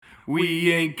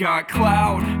We ain't got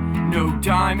clout, no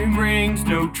diamond rings,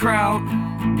 no trout,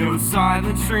 no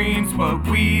silent streams, but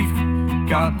we've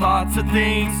got lots of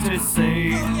things to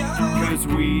say, 'cause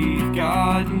we've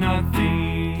got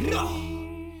nothing.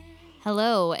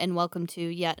 Hello, and welcome to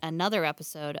yet another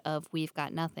episode of We've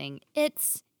Got Nothing.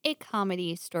 It's a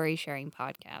comedy story sharing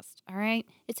podcast, all right?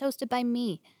 It's hosted by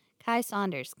me, Kai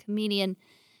Saunders, comedian,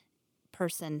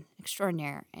 person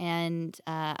extraordinaire. And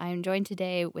I'm joined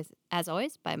today with, as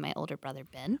always, by my older brother,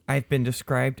 Ben. I've been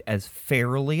described as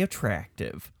fairly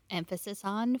attractive. Emphasis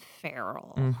on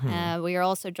feral. Mm-hmm. We are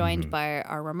also joined by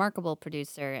our remarkable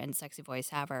producer and sexy voice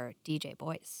haver, DJ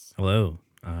Boyce. Hello,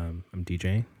 I'm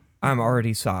DJ. I'm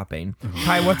already sopping.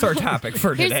 Hi, what's our topic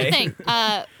for Here's today? the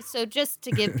thing. So just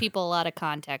to give people a lot of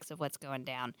context of what's going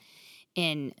down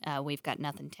in We've Got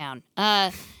Nothing Town.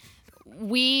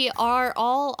 We are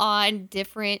all on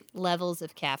different levels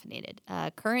of caffeinated.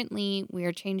 Currently, we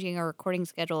are changing our recording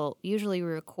schedule. Usually we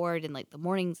record in like the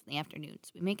mornings and the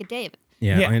afternoons. We make a day of it.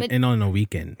 Yeah, but- and on a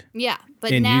weekend. Yeah,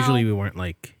 but and now... usually we weren't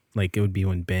like it would be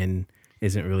when Ben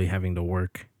isn't really having to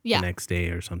work Yeah. the next day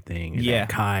or something. And Yeah. then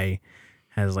Kai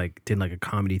has did a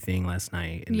comedy thing last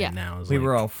night, and then now We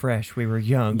were all fresh. We were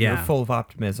young. We were Yeah. full of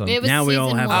optimism. It was Now we all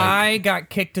season have, one. I got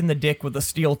kicked in the dick with a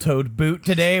steel-toed boot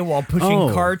today while pushing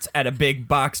Oh. carts at a big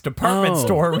box department Oh.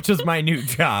 store, which is my new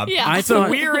job. Yeah. I So thought-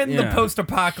 we're in the yeah.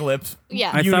 post-apocalypse. Yeah.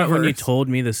 I thought when you universe. told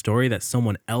me the story that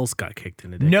someone else got kicked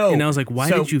in the dick. No. And I was like, why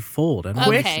So- did you fold? I don't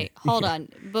Quick. Okay, hold on.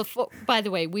 By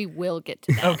the way, we will get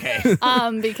to that.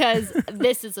 Okay. Because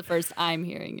this is the first I'm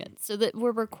hearing it. So that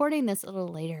we're recording this a little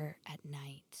later at night.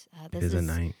 This It is a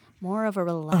night. more of a On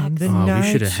relaxed. the Oh, we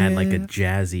night should have had a shift.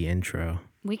 jazzy intro.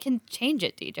 We can change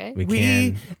it, DJ. We can,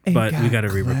 ain't but we got to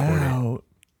got re-record clout.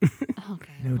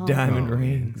 Okay. No hold diamond it.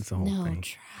 rings. It's a whole on. No thing.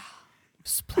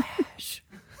 Splash.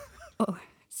 or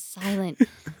silent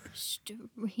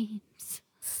streams.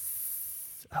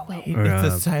 Oh, wait. Or,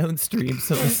 It's a silent stream,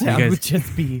 so the sound guys- would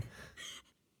just be...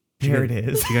 There it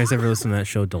is. You guys ever listen to that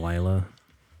show Delilah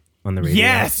on the radio?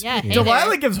 Yes. Yeah, hey Delilah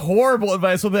there. gives horrible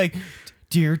advice. We'll be like,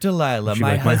 "Dear Delilah, She'll be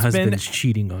my like, my husband husband's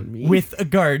cheating on me. with a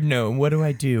guard gnome. What do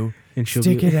I do? And she'll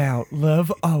Stick be- it out.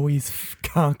 Love always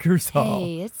conquers all."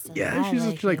 Hey, it's Yeah, she's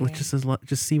just like, Delilah let's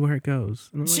just see where it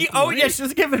goes. And I'm She like, oh what? yeah, she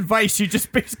doesn't give advice. She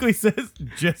just basically says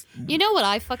just here. You know what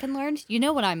I fucking learned? You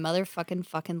know what I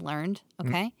fucking learned?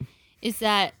 Okay, is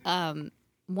that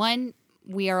one,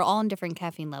 we are all on different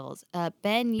caffeine levels.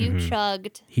 Ben, you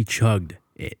chugged. He chugged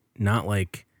it, not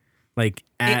like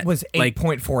at, it was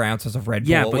 8.4 ounces of Red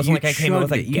Bull. Yeah, it but wasn't you like I came in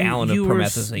with a chugged it. gallon You of were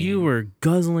promethazine. You were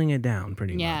guzzling it down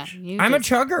pretty Yeah, much. you I'm a just-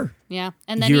 chugger. Yeah,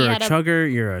 and then You're he a had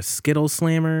chugger. You're a Skittle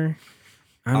slammer.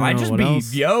 I don't I know just what be-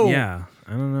 else. yo. Yeah,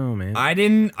 I don't know, man. I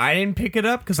didn't pick it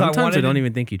up because I Sometimes wanted. I don't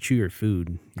even think you chew your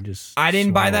food. You just I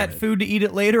didn't buy swallow that it. food to eat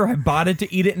it later. I bought it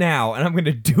to eat it now, and I'm going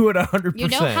to do it 100%. You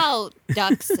know how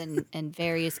ducks and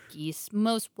various geese,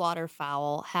 most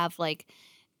waterfowl, have like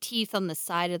teeth on the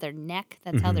side of their neck?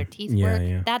 That's how their teeth Yeah, work.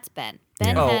 yeah. That's Ben.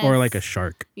 Ben Yeah. has, Or like a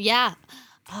shark. Yeah.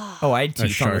 Oh, I had A teeth on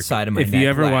the shark. side of my If neck you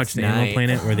ever last watch the night. Animal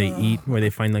Planet where they eat, where they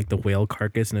find like the whale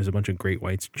carcass and there's a bunch of great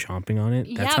whites chomping on it,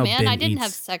 that's Yeah, how man. Ben I didn't eats.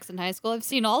 have sex in high school. I've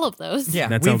seen all of those. Yeah,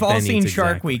 That's we've how all Ben seen eats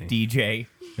Shark exactly. Week, DJ.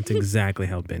 That's exactly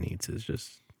how Ben eats. Is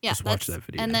just watch that's- that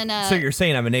video. And then So you're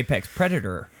saying I'm an apex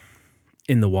predator?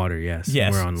 in the water, yes.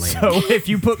 Yes. We're on land. So if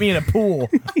you put me in a pool,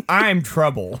 I'm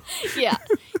trouble. yeah.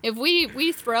 If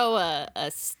we throw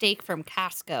a steak from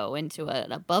Costco into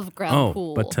an above ground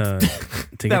pool. but to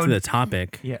get to the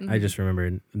topic, Yeah. I just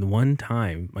remembered the one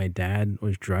time my dad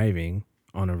was driving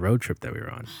on a road trip that we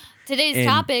were on. Today's and-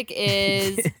 topic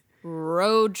is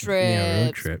road trips. Yeah,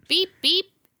 road trips. Beep beep.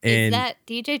 Is And- that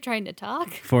DJ trying to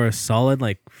talk? For a solid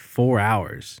 4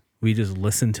 hours, we just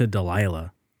listened to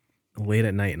Delilah late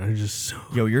at night, and I was just so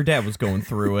Yo, your dad was going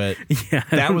through it. yeah.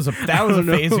 That was a don't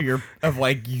phase know.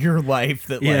 of your life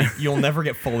that Yeah. you'll never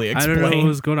get fully I explained. don't know what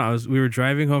was going on. We were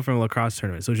driving home from a lacrosse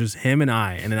tournament, so it was just him and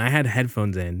I. And then I had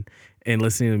headphones in and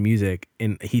listening to music.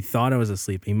 And he thought I was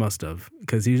asleep. He must have,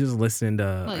 because he was just listening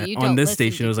to Well, you on don't this listen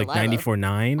station. to It was like Delilah.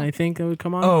 94.9, I think it would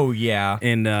come on. Oh yeah,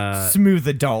 and smooth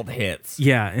adult hits.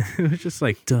 yeah, it was just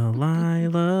like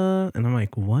Delilah, and I'm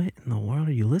like, what in the world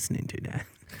are you listening to, Dad?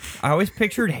 I always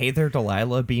pictured "Hey There,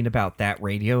 Delilah" being about that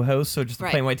radio host. So just the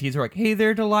Right. Plain White Tees are like, "Hey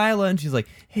there, Delilah," and she's like,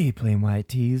 "Hey, Plain White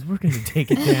Tees, we're gonna take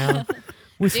it down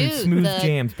with some Dude, smooth the-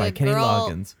 jams by the Kenny girl-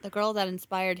 Loggins." The girl that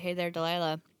inspired Hey There,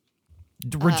 Delilah.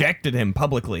 Rejected him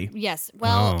publicly. Yes.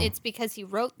 Well, Oh. it's because he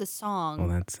wrote the song Well,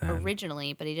 that's sad.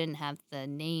 originally, but he didn't have the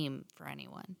name for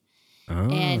anyone. Oh,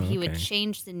 and he would okay.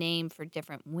 change the name for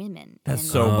different women. That's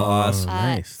And, so boss.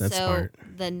 Nice. That's so smart.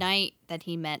 the night that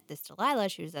he met this Delilah,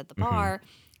 she was at the bar.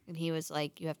 And he was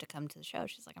like, you have to come to the show.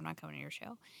 She's like, I'm not coming to your show.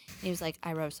 And he was like,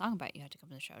 I wrote a song about you. You have to come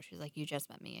to the show. She's like, you just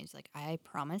met me. And he's like, I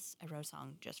promise I wrote a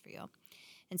song just for you.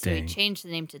 And so he Dang. changed the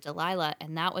name to Delilah.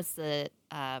 And that was the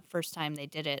first time they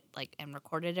did it, like, and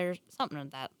recorded it or something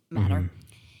of that matter.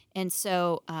 And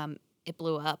so it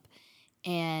blew up.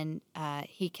 And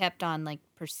he kept on, like,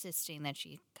 persisting that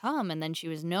she'd come. And then she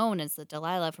was known as the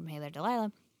Delilah from Hey There,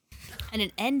 Delilah. And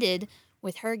it ended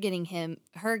with her getting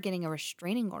a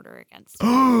restraining order against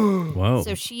him. Whoa.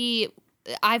 So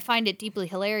I find it deeply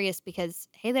hilarious because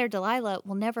Hey There, Delilah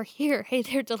will never hear Hey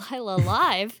There, Delilah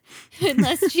live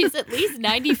unless she's at least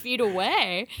 90 feet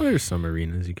away. Well, there's some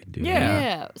arenas you could do. Yeah. that.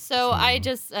 Yeah. So I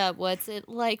just, what's it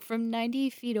like from 90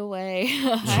 feet away?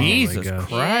 Jesus God.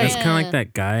 Christ. It's kind of like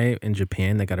that guy in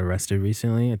Japan that got arrested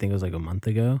recently. I think it was like a month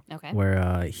ago. Okay.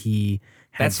 Where he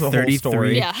had That's the whole 33.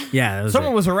 story. Yeah. Yeah. That was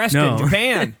Someone it. was arrested No. in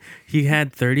Japan. He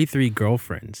had 33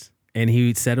 girlfriends, and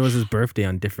he said it was his birthday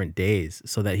on different days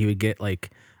so that he would get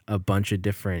like a bunch of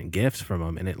different gifts from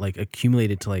them, and it like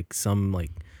accumulated to like some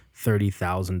like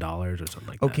 $30,000 or something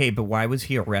like that. Okay, but why was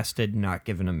he arrested and not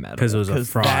given a medal? 'Cause it was a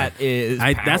fraud. That is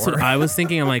That's what power. I was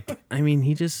thinking. I'm like, I mean,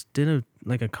 he just did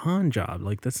a con job.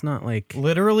 Like that's not like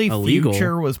Literally, illegal.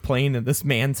 Future was playing at this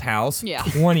man's house Yeah.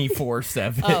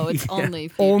 24/7. Oh, it's only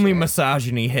Future. Only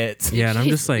misogyny hits. yeah. And I'm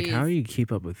just like, Jeez. how do you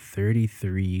keep up with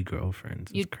 33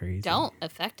 girlfriends? It's You crazy. don't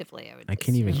effectively, I would I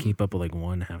can't even assume. keep up with like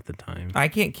one half the time. I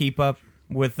can't keep up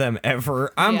with them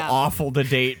ever. I'm Yeah. awful to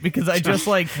date because I just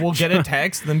like will get a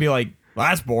text and then be like, well,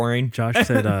 that's boring. Josh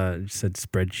said said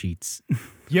spreadsheets,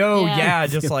 Yo, Yeah. yeah,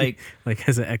 just like, like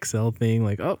as an Excel thing.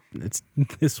 Like, oh, it's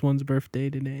this one's birthday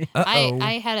today. uh-oh.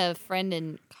 I had a friend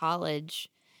in college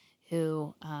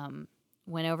who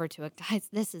went over to a guys.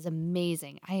 This is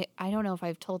amazing. I don't know if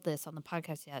I've told this on the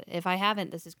podcast yet. If I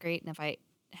haven't, this is great. And if I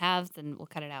have, then we'll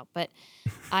cut it out. But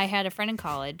I had a friend in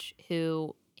college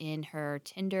who, in her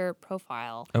Tinder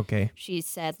profile, Okay. she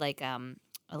said like a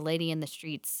lady in the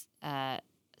streets,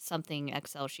 something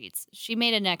Excel sheets. She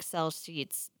made an Excel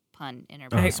sheets pun in her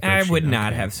Oh, I, profile. I would spreadsheet,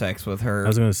 not okay. have sex with her. I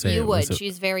was gonna say, You was would. it-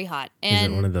 She's very hot. is it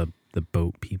And one of the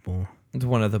boat people? It's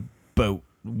one of the boat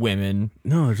women.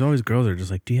 No, there's always girls that are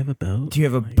just like, do you have a boat? Do you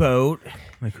have a boat?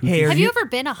 Like, who Hey, do are have you- you ever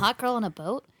been a hot girl on a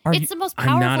boat? Are It's you- the most I'm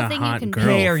powerful not a thing you hot can girl. do.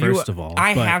 Hey, are you? first of all,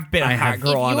 I but have been a I hot have-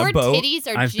 girl If on your a boat. titties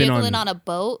are I've been on jiggling on a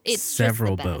boat, it's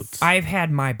several just the best. boats. I've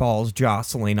had my balls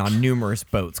jostling on numerous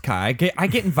boats, Kai. I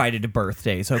get invited to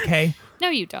birthdays, okay? No,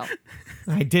 you don't.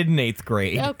 I did in 8th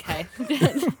grade. Okay.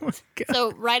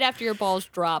 So right after your balls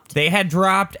dropped, They had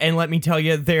dropped, and let me tell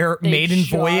you, their They maiden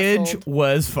voyage jostled.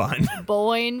 was fun.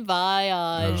 Boing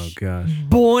Oh voyage. gosh.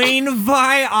 Boing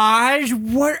voyage.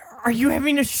 What? Are you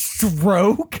having a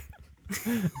stroke?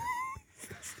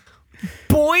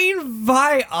 Boing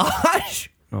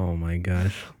voyage. Oh my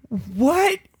gosh.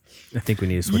 What? I think we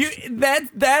need to switch.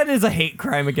 That is a hate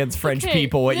crime against French Okay,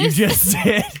 people. What you this- just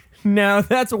did. No,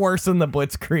 that's worse than the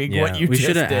Blitzkrieg. Yeah, what you we just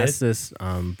should have did. asked this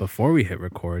before we hit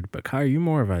record. But Kai, are you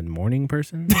more of a morning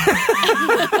person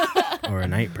or a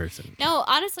night person? No,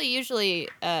 honestly, usually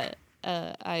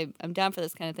I'm down for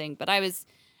this kind of thing. But I was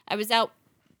out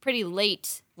pretty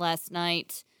late last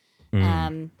night,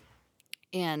 and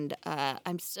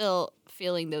I'm still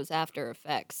feeling those after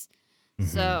effects.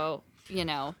 So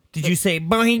Did you say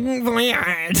boing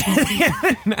voyage the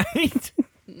other night?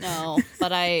 no,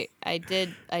 but I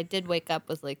did wake up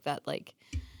with like that like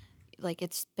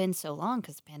it's been so long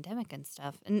because the pandemic and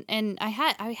stuff, and I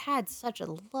had such a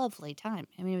lovely time.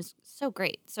 I mean, it was so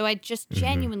great. So I just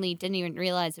genuinely didn't even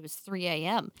realize it was 3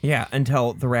 a.m. Yeah,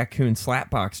 until the raccoon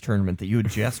slapbox tournament that you had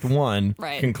just won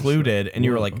Right. concluded, and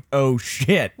you were like, "Oh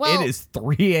shit, Well, it is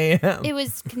 3 a.m." It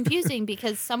was confusing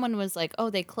because someone was like, "Oh,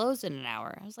 they close in an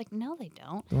hour." I was like, "No, they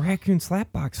don't." The raccoon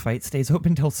slapbox fight stays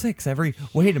open till 6 every.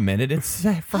 Wait a minute, it's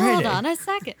Friday. Hold on a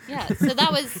second. Yeah, so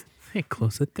that was Hey,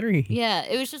 close at 3. yeah,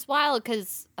 it was just wild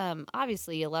because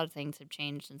obviously a lot of things have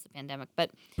changed since the pandemic,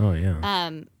 but Oh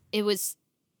yeah.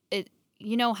 it.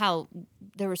 You know how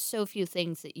there were so few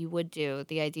things that you would do.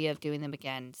 The idea of doing them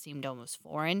again seemed almost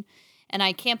foreign. And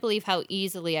I can't believe how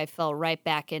easily I fell right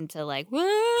back into like,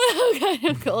 whoa, kind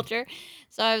of culture.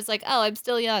 So I was like, oh, I'm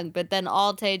still young. But then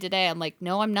all day today, I'm like,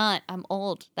 no, I'm not. I'm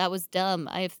old. That was dumb.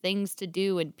 I have things to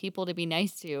do and people to be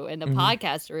nice to and a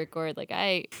podcast to record. Like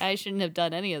I shouldn't have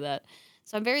done any of that.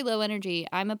 So I'm very low energy.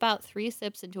 I'm about 3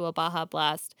 sips into a Baja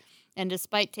Blast. And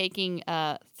despite taking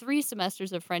 3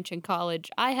 semesters of French in college,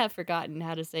 I have forgotten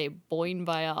how to say bon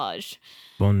voyage.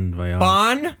 Bon voyage.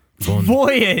 Bon Bon-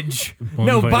 voyage. Bon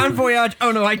No, voyage. bon voyage.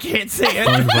 Oh no, I can't say it.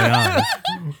 Bon voyage.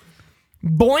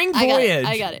 Boing I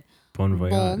voyage. got it. Bon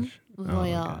voyage. Bon Oh my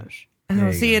gosh. voyage. There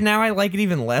you See, go. and now I like it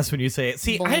even less when you say it.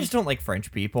 See, Boy. I just don't like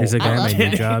French people. There's a guy love at my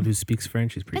new it. job who speaks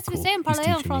French. He's pretty That's what cool. we say in He's parler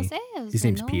en teaching me. français. His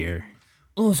name's No. Pierre.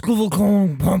 Oh, est-ce que vous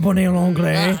comprenez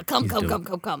l'anglais? Come. He's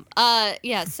dope.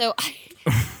 Yeah, so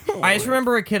I just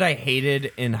remember a kid I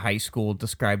hated in high school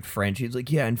described French. He was like,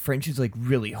 yeah, and French is like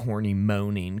really horny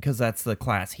moaning because that's the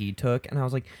class he took. And I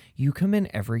was like, you come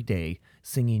in every day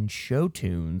singing show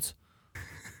tunes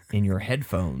in your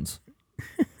headphones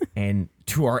and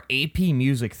to our AP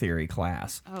music theory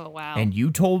class. oh wow. And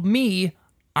you told me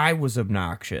I was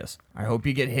obnoxious. I hope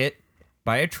you get hit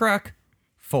by a truck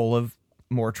full of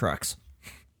more trucks.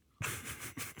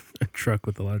 A truck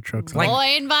with a lot of trucks. Like-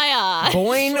 Boy in voyage.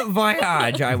 Bon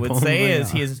voyage, I would Bon say, voyage.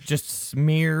 is he is just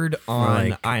smeared on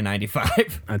Like-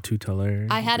 I-95. A two-teller.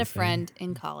 I had a you could say. friend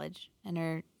in college, and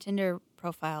her Tinder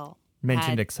profile Mentioned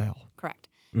had- Excel. correct.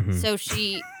 Mm-hmm. So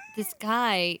this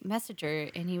guy messaged her,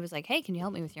 and he was like, "Hey, can you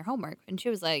help me with your homework?" And she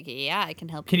was like, "Yeah, I can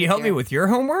help." Can you help me your with your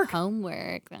homework?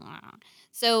 homework?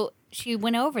 So she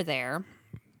went over there,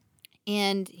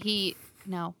 and he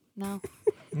no.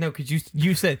 No, because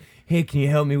you said, hey, can you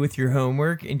help me with your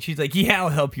homework? And she's like, yeah, I'll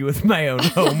help you with my own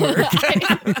homework.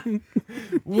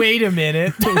 Wait a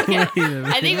minute.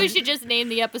 I think we should just name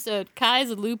the episode Kai's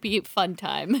Loopy Fun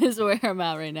Time is where I'm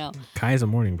at right now. Kai is a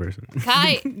morning person.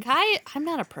 Kai, I'm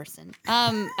not a person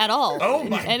at all. Oh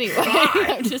my anyway,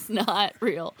 I'm just not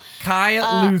real.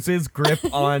 Kai loses grip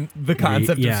on the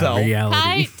concept of self. reality.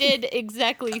 Kai did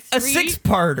exactly A 3.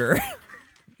 six-parter.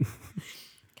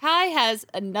 Kai has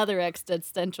another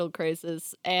existential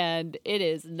crisis, and it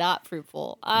is not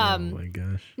fruitful. Oh my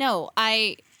gosh. No,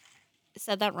 I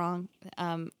said that wrong.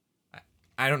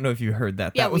 I don't know if you heard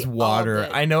that. Yeah, That was we all water.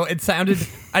 did. I know it sounded.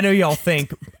 I know y'all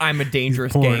think I'm a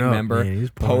dangerous pouring gang up, member. man.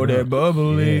 He's pouring up.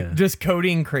 Bubbly. Yeah. Just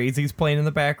coding crazies playing in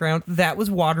the background. That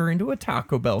was water into a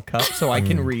Taco Bell cup, so I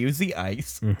can reuse the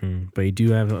ice. Mm-hmm. But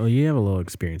you have a little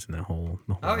experience in the whole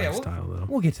lifestyle, though.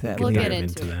 We'll get to that. We'll later. get Dive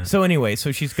into it. that. So anyway,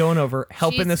 so she's going over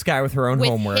helping She's this guy with her own With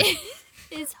homework.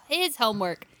 his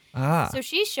homework. Ah, So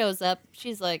she shows up.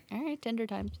 She's like, "All right, Tinder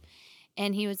times,"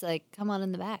 and he was like, "Come on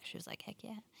in the back." She was like, "Heck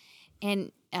yeah!"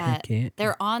 And Heck yeah.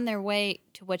 they're on their way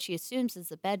to what she assumes is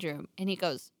the bedroom, and he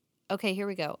goes, "Okay, here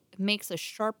we go." Makes a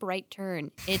sharp right turn.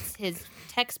 It's his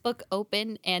textbook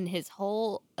open and his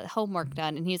whole homework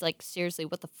done, and he's like, "Seriously,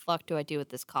 what the fuck do I do with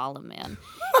this column, man?"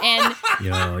 And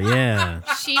Yo, yeah.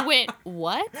 she went,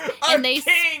 "What?" And they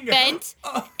king! spent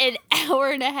an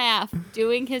hour and a half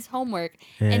doing his homework,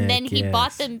 and then Heck he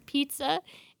bought yes. them pizza,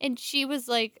 and she was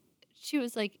like,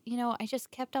 I just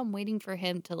kept on waiting for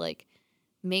him to like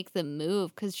make the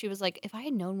move, because she was like, if I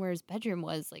had known where his bedroom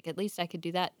was, like at least I could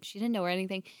do that. She didn't know where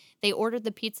anything. They ordered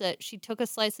the pizza. She took a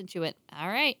slice and she went, all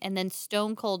right, and then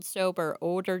stone cold sober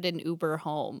ordered an Uber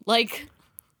home. Like,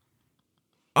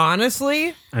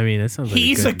 honestly, I mean, that sounds like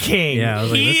he's a good- king. Yeah, I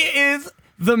was like, he is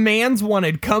the man's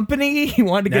wanted company. He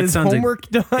wanted to get that his sounds like homework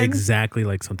done. exactly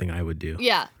like something I would do.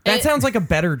 yeah, That sounds like a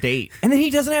better date. And then he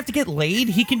doesn't have to get laid.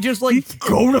 He can just like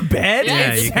go to bed.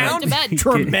 Yeah, It he can- sounds to bed.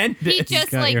 tremendous. He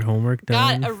just got like your homework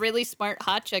done. got a really smart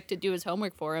hot chick to do his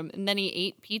homework for him, and then he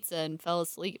ate pizza and fell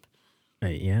asleep.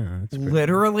 Yeah, that's pretty-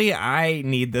 Literally, I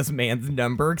need this man's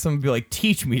number because I'm gonna be like,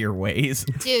 teach me your ways.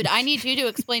 Dude, I need you to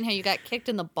explain how you got kicked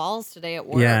in the balls today at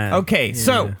work. Yeah. Okay,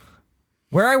 so Yeah.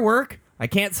 where I work, I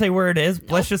can't say where it is.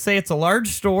 Let's just say it's a large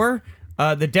store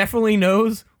that definitely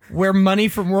knows where money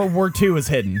from World War II is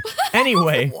hidden.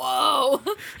 Anyway, Whoa.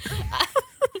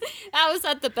 How is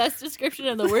that the best description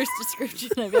and the worst description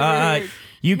I've ever heard?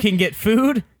 you can get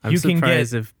food. I'm you can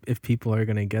surprised get if people are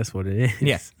gonna guess what it is.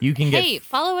 yes. You can get Hey,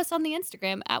 follow us on the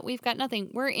Instagram at We've Got Nothing.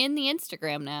 We're in the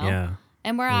Instagram now. Yeah.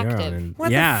 And we're We are active. on- What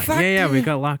the yeah, fuck, yeah. We dude?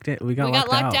 got locked in. We got We got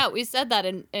locked out. out. We said that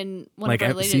in one Like of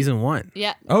our latest season 1.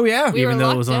 Yeah. Oh yeah. We were Even though it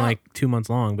locked was only out. like 2 months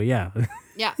long, but yeah.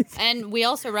 Yeah. And we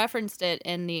also referenced it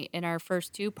in our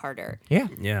first 2-parter. yeah.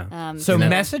 yeah. So So-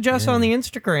 message us on the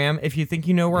Instagram if you think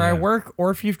you know where I Yeah. work,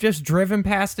 or if you've just driven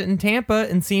past it in Tampa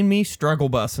and seen me struggle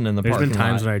bussing in the There's parking been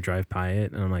times lot. when I drive by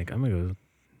it and I'm like, I'm gonna go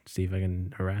see if I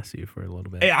can harass you for a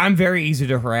little bit. I'm very easy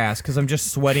to harass because I'm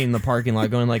just sweating in the parking lot,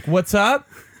 going like, "What's up?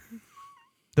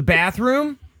 The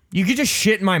bathroom? You could just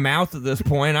shit in my mouth at this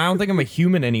point. I don't think I'm a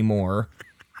human anymore."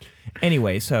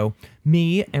 Anyway, so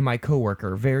me and my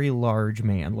coworker, very large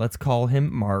man. Let's call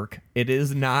him Mark. It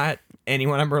is not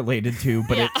anyone I'm related to,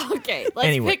 but Yeah. Okay. Let's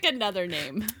Anyway. pick another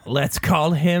name. let's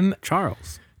call him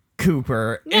Charles,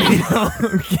 Cooper. No.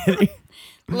 I'm kidding.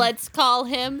 Let's call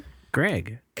him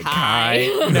Greg, Kai.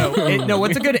 No,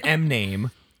 what's a good M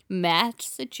name?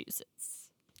 Massachusetts.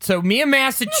 So me in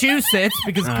Massachusetts,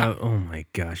 because oh my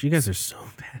gosh, you guys are so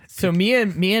bad. so me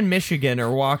and Michigan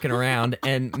are walking around,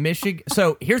 and Michigan.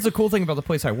 So here's the cool thing about the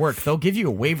place I work: they'll give you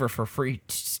a waiver for free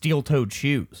steel-toed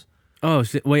shoes. Oh,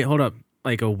 wait, hold up.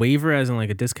 Like a waiver, as in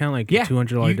like a discount, like Yeah, a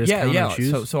 $200 discount on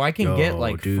shoes. So I can get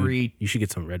like dude, free. You should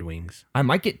get some Red Wings. I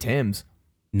might get Tim's.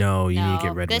 No, you need to No,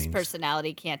 get Red this Wings.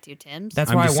 personality can't do Tim's. That's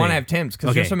I'm why I just want to saying. have Tim's,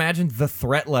 because Okay. just imagine the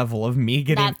threat level of me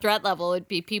getting. that threat level would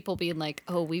be people being like,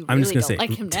 "Oh, we I'm just really gonna don't say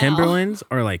like him now." Timberlands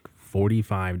are like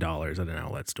 $45 at an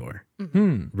outlet store.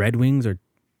 Red Wings are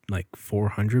like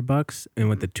 $400, and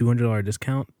with the $200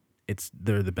 discount,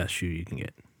 they're the best shoe you can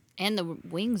get. And the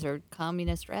wings are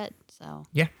communist red, so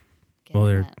Yeah. get Well,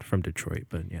 they're that. from Detroit,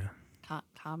 but yeah.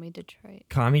 Commie Detroit.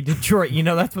 Commie Detroit. You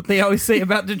know, that's what they always say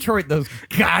about Detroit, those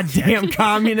goddamn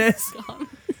communists.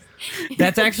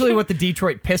 That's actually what the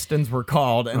Detroit Pistons were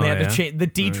called, and they Oh, had yeah? to change the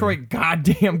Detroit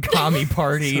goddamn commie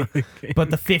party. But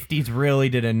the 50s really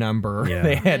did a number. Yeah.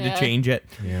 They had Yeah. to change it.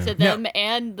 Yeah. To them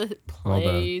and the All the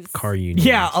plays. car unions.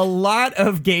 Yeah, a lot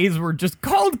of gays were just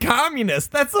called communists.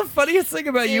 That's the funniest thing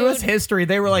about Dude. U.S. history.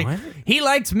 They were like, What? he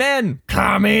likes men,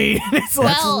 commie. It's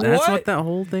like, Well- That's what? what that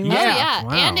whole thing was? Oh Yeah. yeah,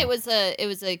 Wow. and it was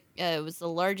the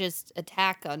largest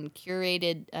attack on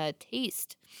curated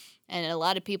taste, and a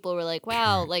lot of people were like,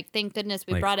 "Wow, like thank goodness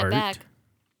we Like brought art? it back."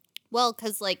 Well,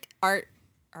 because like art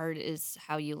is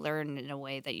how you learn in a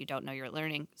way that you don't know you're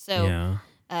learning. So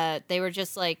Yeah. they were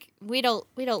just like, we don't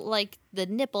like the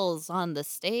nipples on the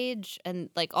stage, and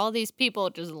like all these people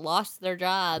just lost their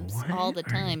jobs all the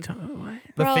What are you time. what?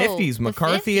 The Bro, 50s, the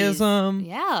McCarthyism. 50s.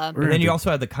 Yeah. And then you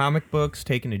also had the comic books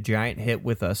taking a giant hit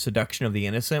with Seduction of the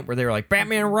Innocent, where they were like,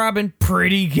 Batman and Robin,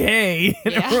 pretty gay.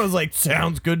 And Yeah. everyone was like,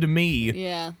 sounds good to me.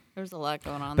 Yeah, there's a lot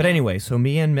going on. But there. anyway, so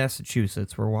me and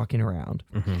Massachusetts were walking around.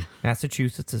 Mm-hmm.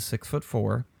 Massachusetts is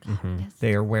 6'4".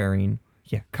 They are wearing,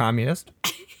 communist,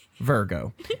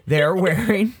 Virgo. They are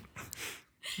wearing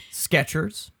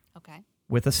Skechers Okay.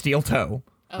 with a steel toe.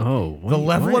 Oh, The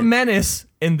level what? of menace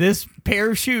in this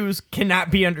pair of shoes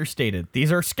cannot be understated.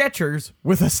 These are Skechers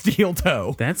with a steel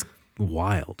toe. That's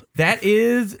wild. That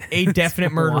is a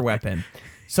definite murder wild. weapon.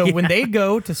 So when they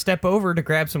go to step over to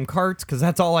grab some carts, because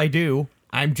that's all I do,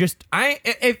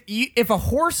 if a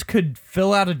horse could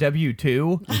fill out a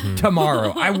W-2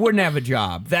 tomorrow, I wouldn't have a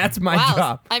job. That's my Wow.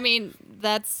 job. I mean,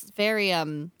 that's very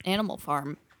Animal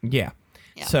Farm. Yeah.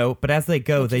 Yeah. So, but as they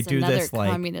go, Which they is do another this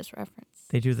like communist reference.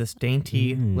 they do this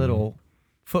dainty little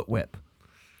foot whip,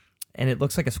 and it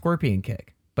looks like a scorpion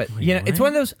kick. But it's what? one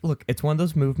of those. Look, it's one of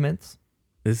those movements.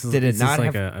 This is, Did it is this not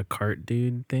like have- a cart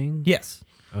dude thing? Yes.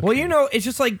 Well, Okay. it's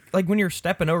just like when you're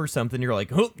stepping over something, you're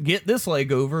like, oh, get this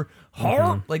leg over.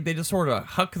 Like they just sort of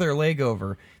huck their leg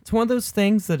over. It's one of those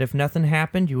things that if nothing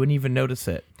happened, you wouldn't even notice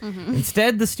it.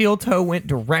 Instead, the steel toe went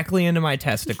directly into my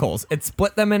testicles. It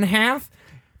split them in half.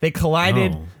 They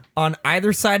collided Oh. on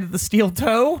either side of the steel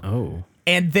toe. Oh.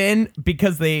 And then,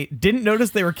 because they didn't notice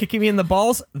they were kicking me in the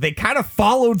balls, they kind of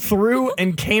followed through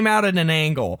and came out at an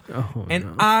angle.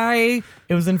 It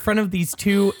was in front of these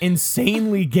two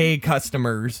insanely gay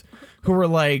customers who were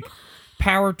like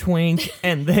power twink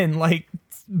and then like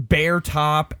bear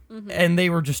top, and they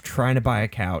were just trying to buy a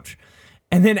couch.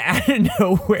 And then out of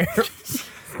nowhere,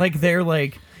 like they're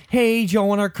like, hey, do y'all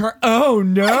want our car? Oh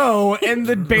no. And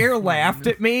the bear laughed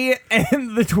at me,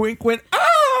 and the twink went,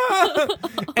 ah!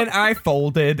 And I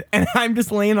folded, and I'm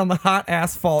just laying on the hot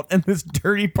asphalt in this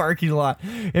dirty parking lot.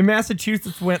 And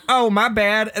Massachusetts went, oh, my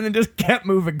bad, and then just kept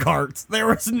moving carts.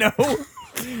 There's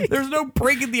no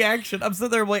break in the action. I'm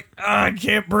sitting there like, I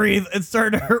can't breathe. It's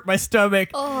starting to hurt my stomach.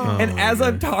 And as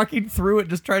I'm talking through it,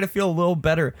 just trying to feel a little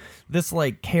better, this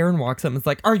like Karen walks up and is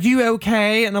like, are you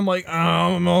okay? And I'm like, oh,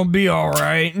 I'm gonna be all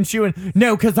right. And she went,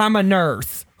 no, because I'm a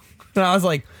nurse. And I was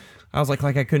like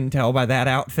I couldn't tell by that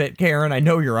outfit, Karen. I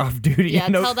know you're off duty. Yeah,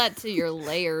 You know? tell that to your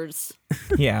layers.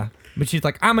 Yeah. But she's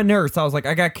like, I'm a nurse. I was like,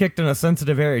 I got kicked in a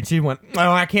sensitive area. And she went,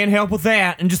 oh, I can't help with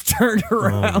that. And just turned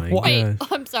around. my Wait, gosh.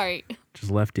 I'm sorry. Just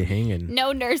left you hanging.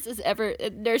 No nurses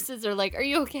are like, are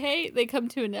you okay? They come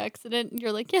to an accident and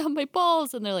you're like, yeah, my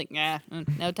balls. And they're like, nah,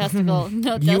 no testicle.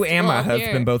 No testicle. You and my here.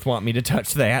 husband both want me to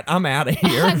touch that. I'm out of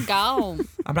here. I'm gone.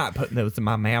 I'm not putting those in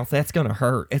my mouth. That's going to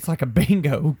hurt. It's like a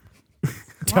bingo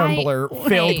tumbler filled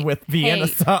Hey, with Vienna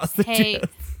hey, sausages. Hey,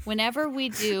 whenever we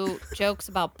do jokes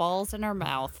about balls in our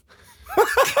mouth,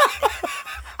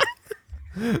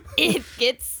 it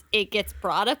gets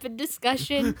brought up in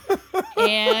discussion,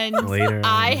 and Later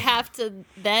I on. have to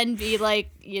then be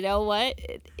like, you know what?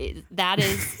 That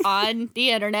is on the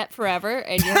internet forever,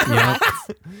 and you're correct.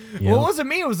 Yeah. Well, it wasn't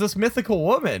me. It was this mythical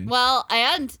woman. Well,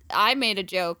 and I made a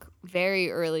joke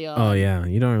very early on. Oh yeah,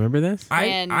 you don't remember this?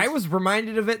 And- I was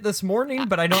reminded of it this morning,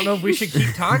 but I don't know if we should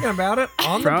keep talking about it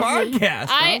on the Probably. podcast.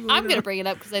 I'm going to bring it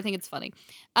up because I think it's funny.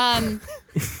 I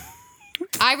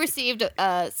received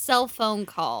a cell phone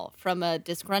call from a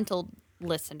disgruntled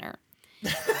listener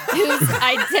whose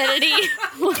identity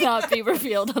will not be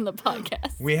revealed on the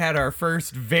podcast. We had our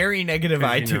first very negative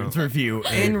As you iTunes know. review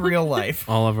in real life.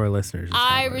 All of our listeners. just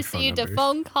I have our received a numbers.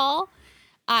 phone call.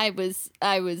 I was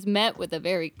met with a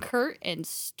very curt and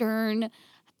stern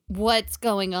 "What's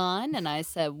going on?" And I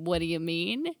said, "What do you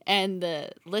mean?" And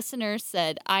the listener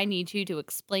said, "I need you to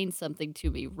explain something to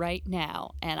me right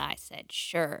now." And I said,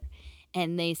 "Sure."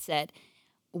 And they said,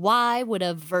 "Why would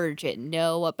a virgin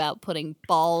know about putting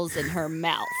balls in her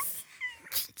mouth?"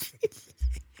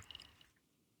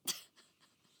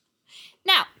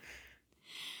 Now,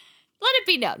 let it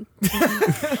be known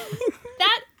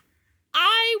that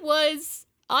I was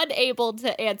unable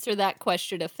to answer that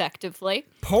question effectively.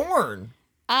 Porn.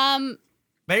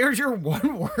 There's your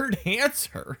one-word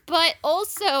answer. But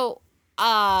also,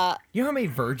 You know how many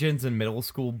virgins in middle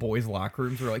school boys' locker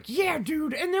rooms were like, yeah,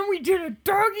 dude, and then we did a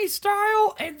doggy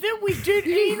style, and then we did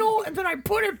anal, and then I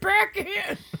put it back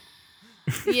in.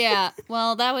 yeah,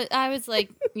 well, I was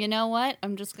like, you know what?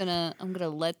 I'm gonna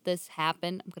let this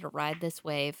happen. I'm gonna ride this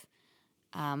wave.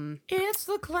 It's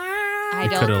the clown. I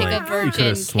don't coulda, think like- a you virgin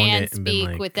coulda swung can it and been speak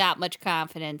like- with that much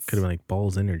confidence. Could have been like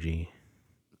balls energy.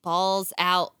 Balls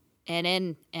out and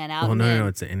in and out Oh and no, in. no,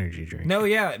 it's an energy drink. No,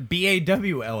 yeah,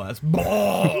 BAWLS.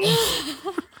 Balls.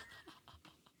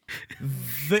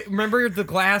 Remember the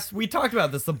glass? We talked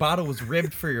about this. The bottle was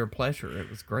ribbed for your pleasure. It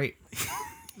was great.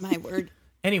 My word.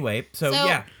 Anyway, so So,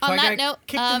 yeah. So on I that got note,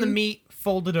 kicked in the meat,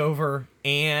 folded over,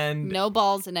 and No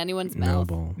balls in anyone's No mouth.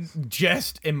 balls.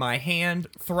 just in my hand,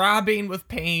 throbbing with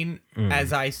pain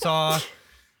as I saw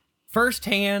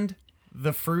firsthand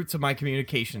the fruits of my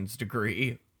communications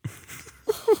degree.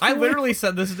 I literally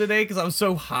said this today because I was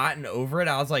so hot and over it.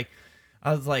 I was like,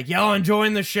 y'all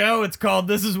enjoying the show? It's called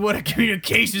 "This Is What a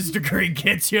Communications Degree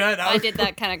Gets You." And I did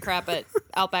that kind of crap at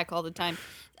Outback all the time.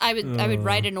 I would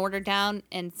write an order down,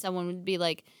 and someone would be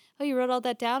like, "Oh, you wrote all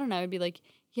that down?" And I would be like,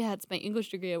 "Yeah, it's my English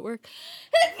degree at work."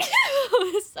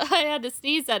 So I had to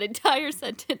sneeze that entire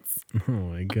sentence. Oh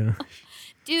my gosh.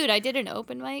 Dude, I did an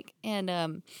open mic,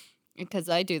 and because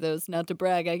I do those, not to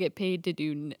brag, I get paid to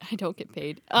do. I don't get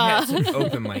paid. Yeah, it's an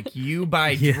open mic. You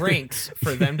buy drinks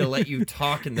for them to let you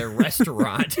talk in their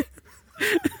restaurant.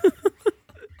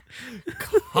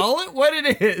 Call it what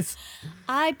it is.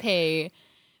 I pay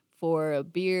for a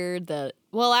beer that.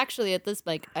 Well, actually, at this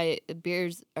mic,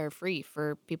 beers are free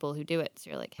for people who do it. So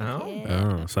you're like, heck Oh.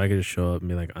 yeah. Oh, so I could just show up and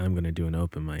be like, I'm gonna do an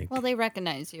open mic. Well, they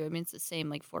recognize you. I mean, it's the same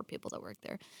like 4 people that work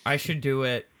there. I should do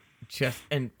it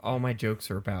and all my jokes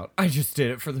are about, I just did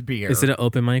it for the beer. Is it an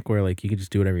open mic where like you can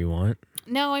just do whatever you want?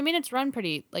 No, I mean it's run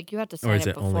pretty like you have to sign is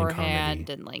up it only beforehand,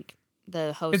 comedy? and like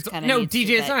the host kind of no,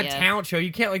 DJ, it's not a talent. talent show.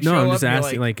 You can't like No, show I'm up just and be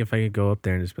asking like if I could go up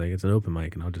there and just be like, it's an open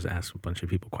mic, and I'll just ask a bunch of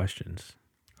people questions.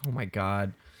 oh my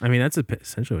God. I mean, that's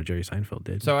essentially what Jerry Seinfeld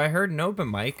did. So I heard an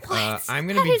open mic. What? I'm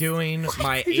going to That be is- doing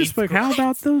my He just eighth like, how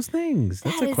about those things?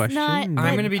 That's That a is question. not- I'm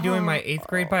going to be doing my Oh. 8th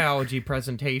grade biology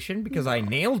presentation because I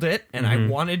nailed it and I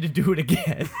wanted to do it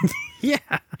again. Yeah.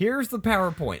 Here's the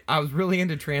PowerPoint. I was really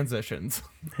into transitions.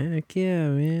 Heck yeah,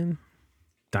 man.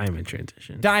 Diamond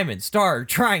transition. Diamond, star,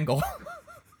 triangle.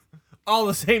 All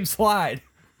the same slide.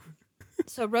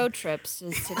 So road trips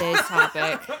is today's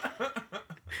topic.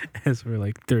 As we're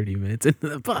like 30 minutes into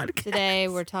the podcast. Today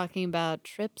we're talking about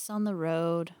trips on the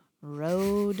road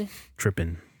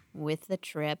Tripping. with the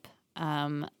trip.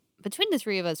 Between the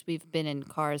 3 of us, we've been in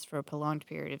cars for a prolonged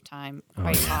period of time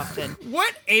quite often.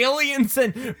 What aliens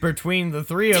and between the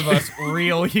 3 of us,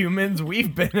 real humans,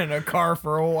 we've been in a car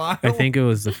for a while. I think it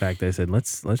was the fact that I said,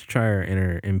 let's try our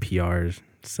inner NPR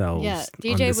selves. Yeah, on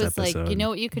DJ this was like, episode. you know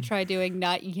what you could try doing?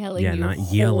 Not yelling. yeah, you not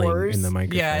yelling whores. in the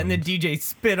microphone. Yeah, and the DJ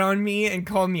spit on me and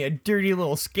called me a dirty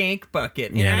little skank bucket,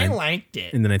 and Yeah, I and- liked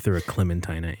it. And then I threw a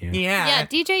clementine at you. Yeah. Yeah,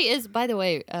 DJ is, by the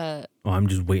way, Oh, I'm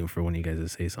just waiting for one of you guys to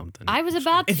say something. I was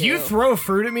about to. If you throw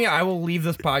fruit at me, I will leave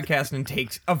this podcast and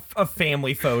take a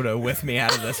family photo with me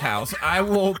out of this house. I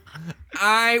will.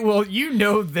 You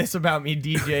know this about me,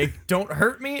 DJ. Don't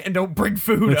hurt me and don't bring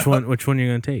food Which up. one? Which one are you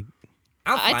gonna take?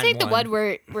 I'll I find take the one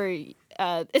where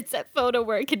it's that photo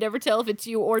where I can never tell if it's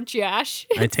you or Josh.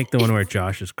 I take the one where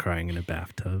Josh is crying in a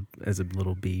bathtub as a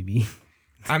little baby.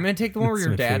 I'm gonna take the one where That's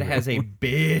your my dad favorite has a one.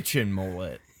 bitchin'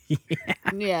 mullet.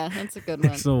 Yeah, that's a good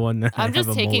one. It's the one that I I'm have just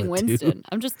a taking mullet too. Winston.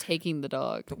 I'm just taking the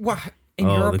dog. What? In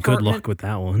your Oh, the good apartment? luck with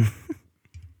that one.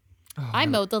 Oh, I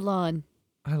mowed the lawn.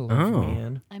 I love Oh.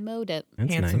 man. I mowed it.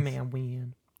 That's Handsome nice. man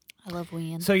win. I love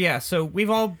weeing. So yeah, so we've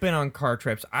all been on car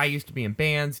trips. I used to be in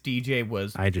bands.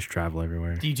 I just travel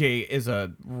everywhere. DJ is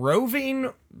a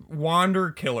roving wander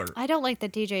killer. I don't like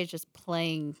that DJ is just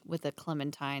playing with a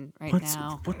Clementine right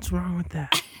now. What's wrong with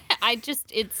that? I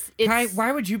just, it's. Kai,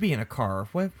 why would you be in a car?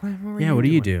 What were Yeah, what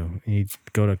do you doing? do? You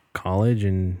go to college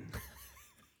in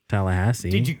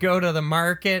Tallahassee. Did you go to the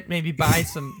market, maybe buy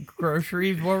some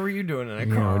groceries? What were you doing in a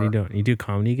Yeah, car? what are you doing? You do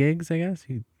comedy gigs, I guess?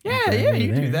 Yeah,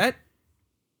 you do that.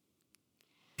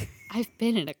 I've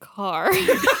been in a car.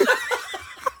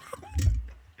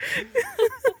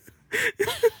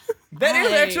 That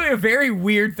is actually a very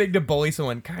weird thing to bully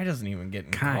someone. Kai doesn't even get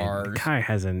in cars. Kai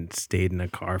hasn't stayed in a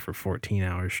car for 14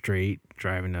 hours straight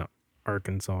driving to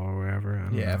Arkansas or wherever. I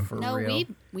don't know. For No, real.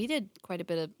 we did quite a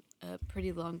bit of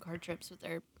pretty long car trips with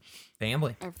our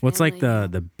Family. What's like family.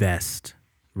 the best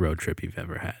road trip you've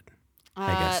ever had?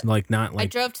 I guess. Not I like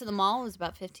drove to the mall. It was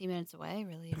about 15 minutes away.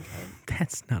 Really enjoyed it.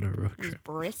 that's not a road It was trip.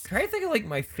 brisk. Try to think of like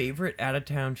my favorite out of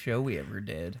town show we ever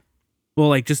did. Well,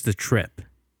 like just the trip,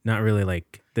 not really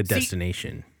like the See-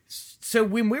 destination. So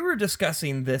when we were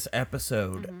discussing this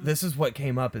episode, this is what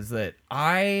came up: is that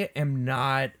I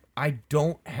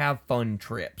don't have fun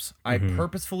trips. I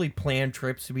purposefully plan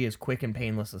trips to be as quick and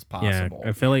painless as possible. Yeah,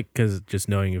 I feel like because just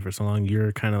knowing you for so long,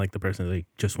 you're kind of like the person that like,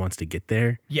 just wants to get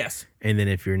there, Yes. and then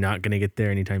if you're not gonna get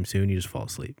there anytime soon, you just fall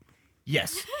asleep.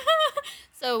 Yes.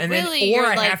 So And really, then, or you're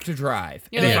I like, have to drive.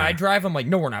 you're And if like- I drive, I'm like,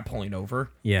 no, we're not pulling over.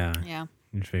 Yeah, yeah.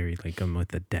 it's very like I'm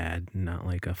with a dad, not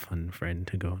like a fun friend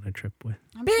to go on a trip with.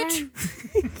 I'm trying-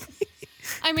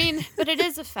 I mean, but it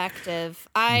is effective.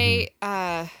 I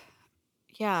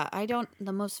don't.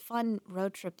 The most fun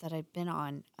road trip that I've been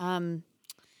on.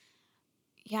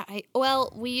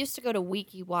 We used to go to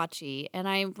Weeki Wachee, and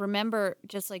I remember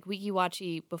just like Weeki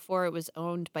Wachee before it was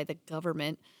owned by the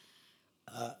government.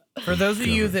 For those of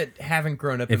you that haven't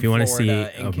grown up If in you wanna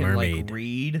Florida see and a can mermaid. like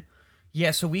read,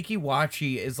 yeah. So Weeki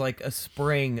Wachee is like a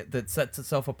spring that sets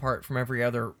itself apart from every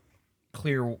other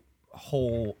clear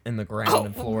hole in the ground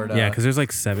in Florida. Yeah, because there's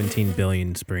like 17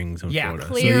 billion springs in Yeah, Florida.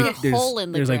 clear there's- hole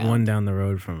in the There's like ground. one down the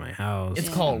road from my house. It's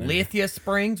called Lithia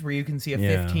Springs, where you can see a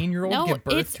Yeah. 15-year-old No, give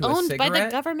birth it's to a owned by cigarette.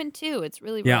 the government too. It's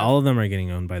really Yeah, rough. all of them are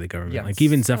getting owned by the government. Yeah, Like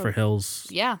even so- Zephyr Hills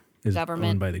yeah, is government.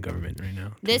 owned by the government right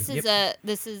now. This too. is a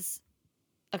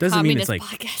Doesn't mean communist it's like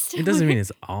podcast. it doesn't mean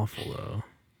it's awful though.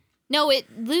 No, it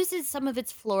loses some of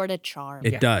its Florida charm.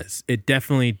 It does. It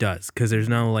definitely does because there's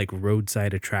no like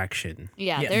roadside attraction.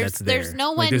 Yeah, Yeah, there's That's there. there's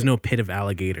no one. Like, there's no pit of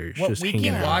alligators What just Weeki hanging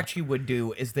out. Wachee would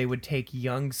do is they would take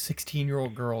young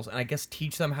 16-year-old girls and I guess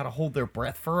teach them how to hold their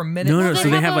breath for a minute. No, Well, no. they So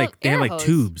they have have a like air hose.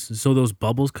 tubes. So those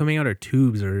bubbles coming out are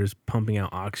tubes that are just pumping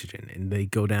out oxygen, and they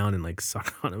go down and like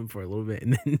suck on them for a little bit,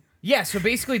 and then Yeah, so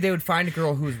basically they would find a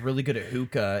girl who was really good at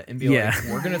hookah and be Yeah. like,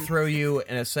 we're going to throw you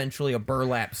in essentially a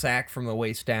burlap sack from the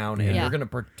waist down and Yeah. you're going to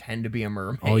pretend to be a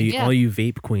mermaid. Yeah. all you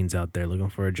vape queens out there looking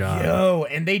for a job. Yo,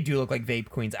 and they do look like vape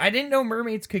queens. I didn't know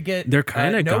mermaids could get They're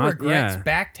kinda no goth- regrets yeah.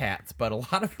 back tats, but a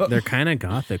lot of them, They're kind of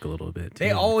gothic a little bit. they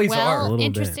too. always well, are. little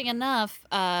interesting enough,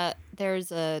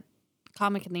 there's a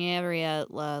comic in the area,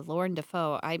 Lauren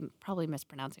Defoe. I'm probably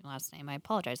mispronouncing last name. I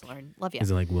apologize, Lauren. Love you.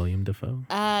 Is it like William Defoe?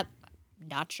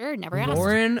 Not sure. Never asked.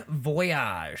 Lauren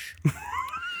Voyage.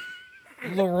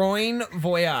 Lorraine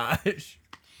Voyage.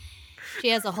 She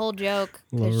has a whole joke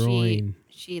because Lorraine.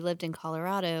 she lived in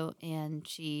Colorado and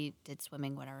she did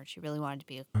swimming whenever she really wanted to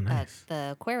be Oh, nice. at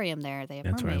the aquarium there. They have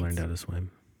That's where I mermaids. learned how to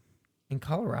swim. In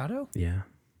Colorado? Yeah.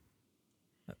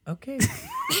 Okay.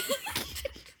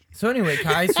 So anyway,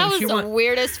 Kai, so That was she the went.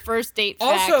 weirdest first date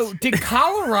fact. Also, did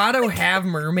Colorado have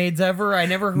mermaids ever? I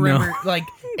never remember. Like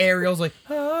Ariel's like,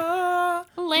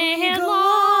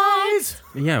 Landlocked.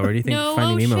 Yeah, where do you think No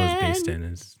Finding Nemo is ocean, based in?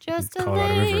 Is just a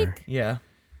Colorado River. lake. Yeah.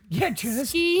 Yeah, just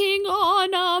Skiing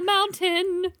on a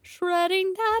mountain,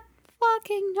 shredding that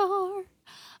fucking gnar.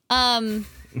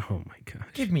 Oh my gosh.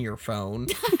 give me your phone.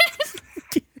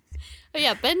 But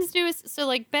yeah, Ben's newest. So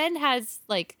like Ben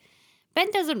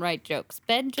doesn't write jokes.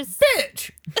 Ben just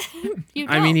Bitch. you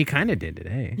I mean, don't. he kind of did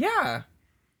today. Yeah.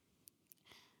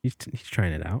 He's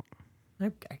trying it out.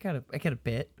 I got a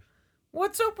bit.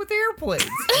 What's up with airplanes?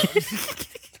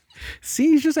 See,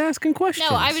 he's just asking questions.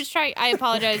 No, I was trying. I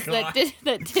apologize. that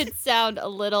did sound a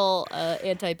little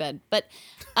anti-Ben, but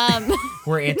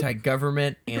We're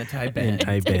anti-government, anti-Ben.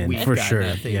 Anti-Ben, We've for got sure,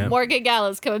 nothing. yeah. Morgan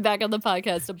Gallo's coming back on the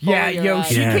podcast to pull Yeah, your yo, eyes.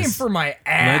 she Yes. came for my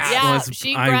ass. Yeah, Let's-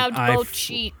 she I- grabbed I both f-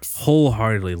 cheeks.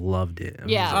 wholeheartedly loved it. I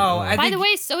was Yeah. like, Oh, I By think- the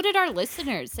way, so did our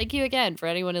listeners. Thank you again for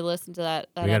anyone who listened to that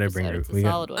We gotta episode. bring her- It's a we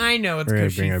got- solid one. I know it's We're gonna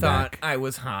because bring she her thought back. I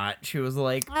was hot. She was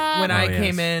like, when Oh, I yes.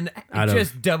 came in, Out of-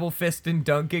 just double fisting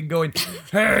Duncan, going,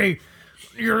 "Hey,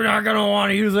 You're not gonna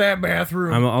want to use that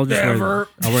bathroom. I'll just ever.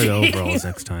 I'll wear the overalls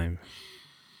next time.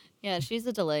 Yeah, she's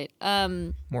a delight.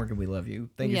 Morgan, we love you.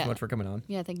 Thank you Yeah. so much for coming on.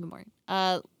 Yeah, thank you, Morgan.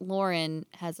 Lauren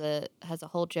has a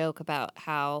whole joke about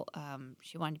how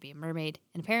she wanted to be a mermaid,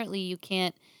 and apparently you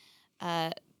can't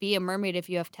be a mermaid if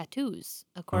you have tattoos,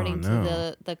 according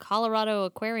to the Colorado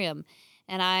Aquarium.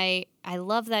 And I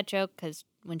love that joke because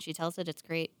when she tells it, it's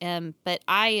great. But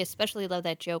I especially love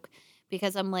that joke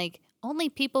because I'm like, only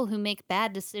people who make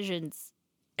bad decisions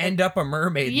End up a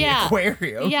mermaid Yeah. in the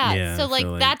aquarium. Yeah, Yeah, so I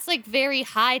feel like- that's like very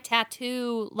high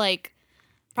tattoo like.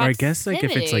 Or I guess like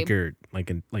if it's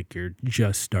proximity. like you're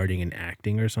just starting in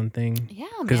acting or something. Yeah,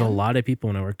 Because a man. lot of people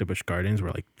when I worked at Busch Gardens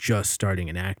were like just starting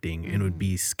in acting and would Mm.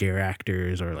 be scare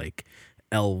actors or like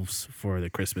elves for the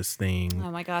Christmas thing.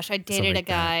 Oh my gosh, I dated a like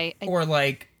that. guy. Or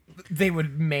like they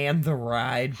would man the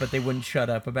ride, but they wouldn't shut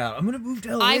up about, I'm gonna move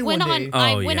to LA I went one on. day.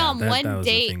 I Oh, went yeah, on that one was a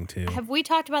date. thing, too. Have we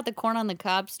talked about the corn on the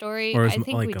cob story? Or I it's think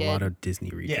like we a did. lot of Disney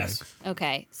rejects. Yes.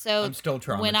 Okay, so I'm still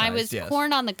when I traumatized, was yes.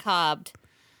 corn on the cob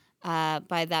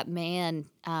by that man.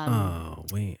 Oh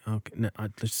wait, okay. No,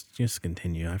 just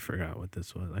continue. I forgot what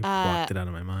this was. I blocked it out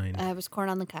of my mind. I was corn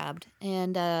on the cob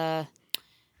and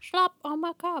slop on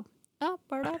my cob.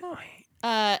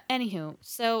 Anywho,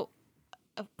 so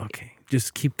Okay,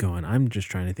 just keep going. I'm just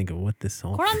trying to think of what this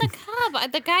whole. corn on the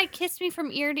cob. The guy kissed me from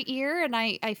ear to ear, and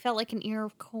I felt like an ear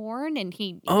of corn, and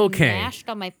he Okay. mashed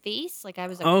on my face like I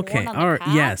was a Okay, corn on the all right,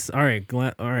 cob. yes, all right,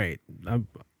 all right.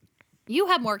 You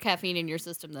have more caffeine in your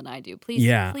system than I do. Please.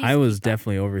 Yeah, please I was keep up.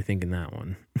 definitely overthinking that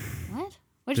one. What?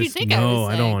 What did you Just- think no, I was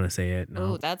I saying? don't want to say it. No.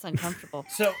 Oh, that's uncomfortable.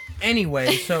 So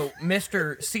anyway, so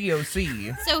Mr.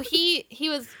 COC. So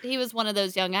he was one of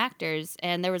those young actors,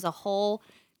 and there was a whole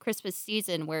Christmas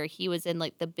season where he was in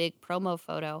like the big promo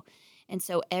photo, and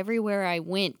so everywhere I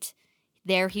went,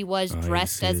 there he was Oh,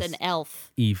 dressed yes, as yes. an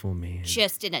elf, Evil man.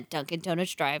 just in a Dunkin'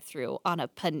 Donuts drive-through on a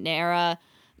Panera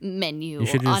menu, You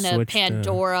should on just a switch to-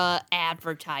 Pandora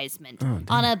advertisement, Oh,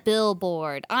 on dang. a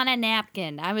billboard, on a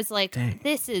napkin. I was like, Dang.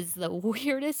 this is the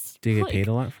weirdest. Did you get like- paid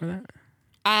a lot for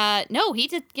that? No, he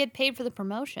did get paid for the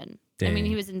promotion. I mean, Dang.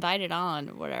 he was invited on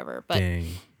or whatever. But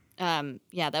Dang.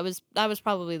 yeah, that was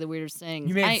probably the weirdest thing.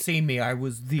 You may have seen me. I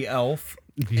was the elf.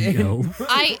 No.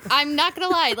 I'm not gonna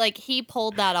lie, like he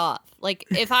pulled that off. Like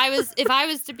if I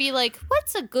was to be like,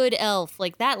 what's a good elf?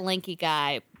 Like that lanky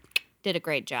guy did a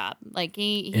great job. Like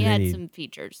he And then had he- some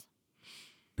features.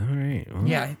 All right. Well,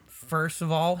 Yeah. First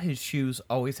of all, his shoes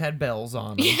always had bells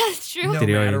on them. Yeah, it's true. No Did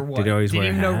he matter always- what. did he always Didn't wear a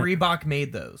even know hat? Reebok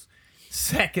made those.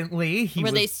 Secondly,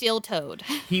 Were they steel toed?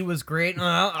 he was great.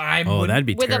 I Oh, wouldn't- that'd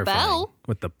be With a terrifying. bell?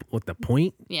 With the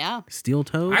point Yeah. steel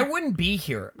toe. I wouldn't be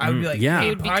here. I would be like, yeah. hey,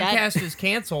 You'd be dead. podcast is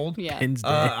canceled. Yeah. Pins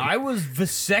dead. I was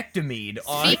vasectomied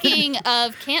on. Speaking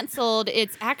of canceled,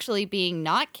 it's actually being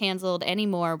not canceled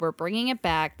anymore. We're bringing it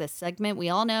back. The segment we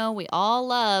all know, we all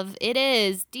love. It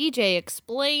is DJ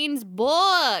Explains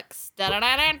Books.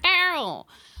 Da-da-da-da-da.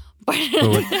 Wait,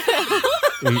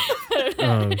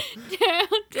 um,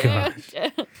 gosh.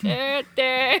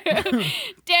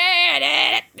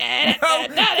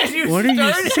 Did you What are you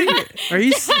start- singing? Are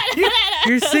you?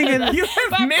 You're singing. You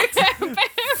have mixed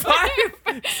five.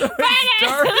 So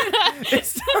it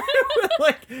started with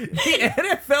like the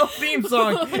NFL theme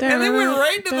song, and then went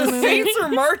right to the Saints are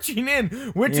marching in,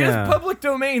 which Yeah. is public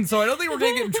domain. So I don't think we're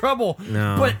gonna get in trouble.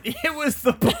 No. But it was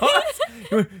the boss.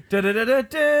 Da da da da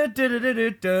da da da da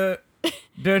da.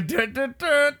 Da, da, da,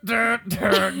 da, da, da,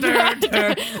 da, da.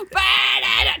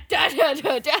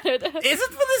 Is it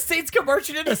for the Saints come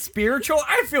marching in a spiritual?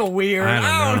 I feel weird.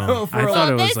 I don't know. for I a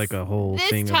thought it Well, was like a whole This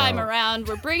thing time about around,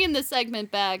 we're bringing the segment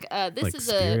back. This like is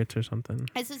spirits or something.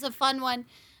 This is a fun one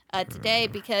today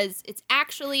because it's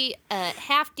actually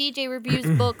half DJ reviews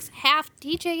books, half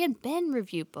DJ and Ben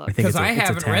review books. I think Because it's a- I it's a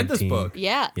haven't tag read this team. book.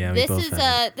 Yeah, Yeah, we both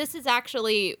have this is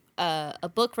actually a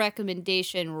book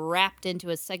recommendation wrapped into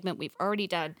a segment we've already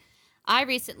done. I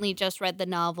recently just read the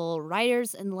novel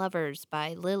Writers and Lovers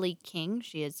by Lily King.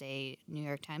 She is a New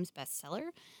York Times bestseller.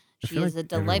 I She feel is like a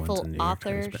delightful everyone's a New York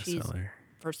author. Times She's bestseller.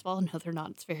 first of all, no, they're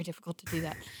not. It's very difficult to do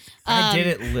that. I did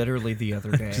it literally the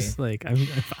other day. Just like All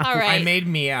right, I made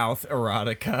Meowth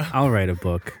erotica. I'll write a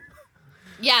book.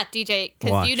 yeah, DJ,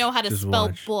 because Watch. you know how to Just spell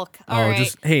watch. book. All right.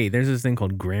 Just hey, there's this thing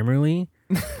called Grammarly.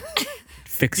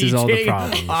 Fixes all the DJ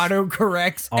problems.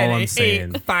 autocorrects All and I'm a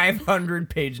saying.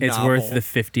 500-page It's novel. worth the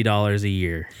 $50 a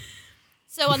year.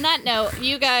 So on that note,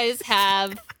 you guys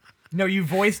have No, you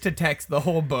voice to text the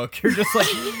whole book. You're just like,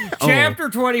 chapter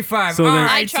 25. So all then,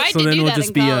 right. tried so to then do we'll that just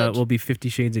in be college. we'll be 50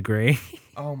 Shades of Grey.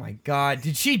 Oh my God.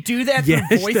 Did she do that Yes,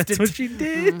 through voice that's to what she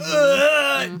did.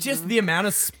 Just the amount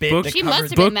of spit Book- that She must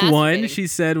covers have been Book one, masturbating. she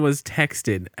said, was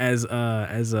texted as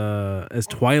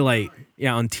Twilight,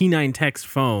 on T9 text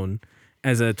phone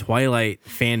as a Twilight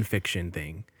fan fiction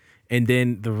thing, and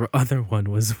then the other one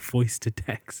was voice to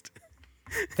text.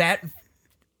 that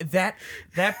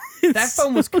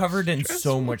phone was covered in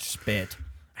so much spit.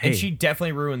 And Hey, she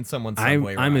definitely ruined someone's I'm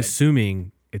subway I'm ride.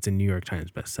 assuming it's a New York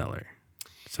Times bestseller.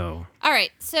 So All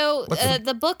right, so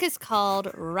the book is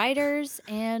called Writers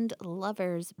and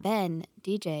Lovers. Ben,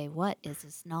 DJ, what is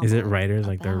this novel? is it writers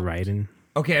like they're about? writing?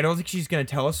 Okay, I don't think she's going to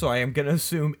tell us, so I am going to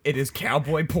assume it is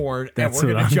cowboy porn, That's and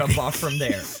we're what going to I'm jump off from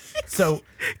there. So,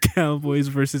 Cowboys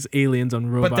versus aliens on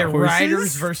robot but they're horses.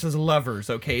 riders versus lovers,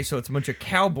 okay? So it's a bunch of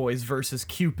cowboys versus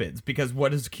cupids, because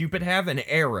what does Cupid have? An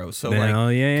arrow. So, like, Oh,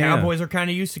 yeah. cowboys are kind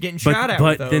of used to getting shot at with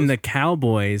But those. then the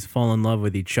cowboys fall in love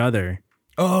with each other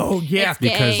Oh yeah, It's gay.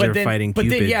 because But they're fighting but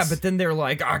cupids. then then they're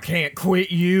like, I can't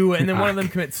quit you, and then one of them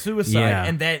commits suicide, Yeah.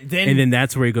 and then and then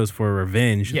that's where he goes for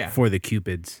revenge Yeah. for the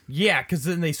cupids. yeah, because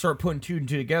then they start putting two and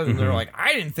two together, and they're like,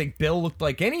 I didn't think Bill looked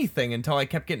like anything until I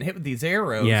kept getting hit with these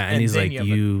arrows. Yeah, and he's then like, have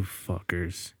you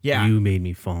fuckers. Yeah. You made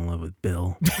me fall in love with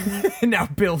Bill. now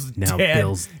Bill's Now dead.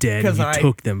 Bill's dead. 'cause You I-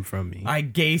 took them from me. I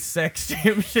gay sexed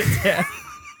him to death.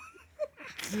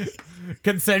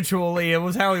 Consensually, it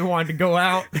was how he wanted to go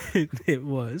out. It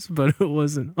was, but it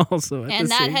wasn't also at And the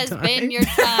that same has time. been your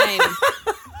time.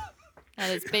 That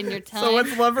has been your time. So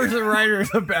what's Lovers and Writers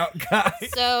about, guys?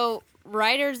 So,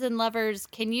 Writers and Lovers,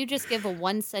 can you just give a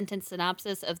one-sentence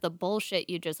synopsis of the bullshit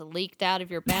you just leaked out of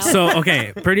your mouth? So,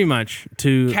 okay, pretty much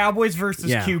to Cowboys versus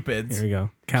yeah. Cupids. Here we go.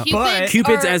 Cupids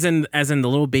Cupids are- as in the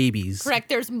little babies. Correct.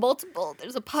 There's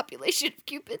a population of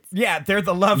cupids. Yeah, they're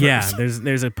the lovers. Yeah,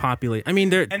 there's a population. I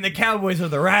mean, they're and the cowboys are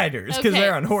the riders because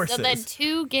they're on horses. So then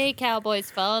two gay cowboys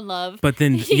fell in love. but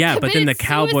then He but then the committed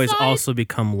cowboys suicide. also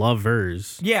become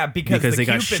lovers. Yeah, because they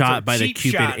got Cupids shot are by the cheap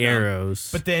Cupid shotting them. arrows.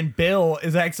 But then Bill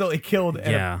is accidentally killed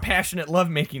at Yeah. a passionate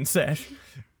lovemaking sesh.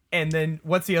 And then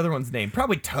what's the other one's name?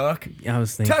 Probably Tuck. I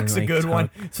was thinking Tuck's a like, good one.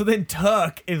 Tuck. So then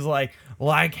Tuck is like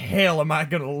hell am I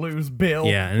gonna lose Bill?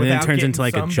 Yeah, and then without it turns getting into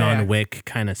like a some John back? Wick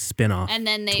kind of spin-off And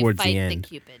then they towards fight the the, end.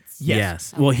 cupids.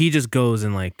 Yes. Well, he just goes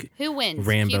and like Who wins?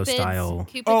 Rambo Cupids? style.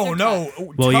 Cupids Oh or no! Tuck?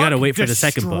 Well, you Tuck got to wait for the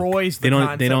second book. destroys They the don't.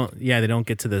 concept. They don't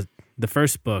get to the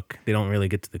first book. They don't really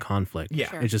get to the conflict. Yeah.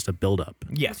 Sure. It's just a build-up.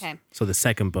 Yes. Okay. So the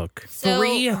second book. So,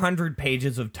 300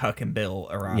 pages of Tuck and Bill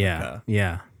erotica.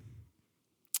 Yeah.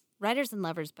 Writers and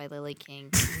Lovers by Lily King,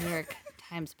 New York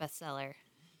Times bestseller,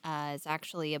 is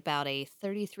actually about a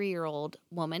 33-year-old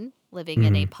woman living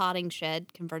in a potting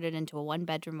shed converted into a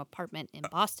one-bedroom apartment in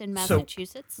Boston,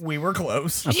 Massachusetts. We were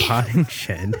close. A potting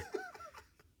shed.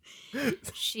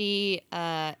 She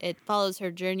it follows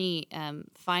her journey,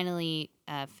 finally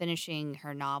finishing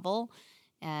her novel,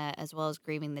 as well as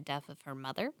grieving the death of her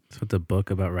mother. So it's a book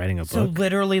about writing a So book.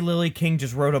 literally, Lily King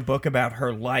just wrote a book about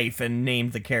her life and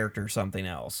named the character something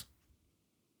else.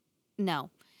 No,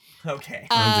 Okay.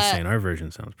 I'm just saying, our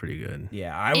version sounds pretty good.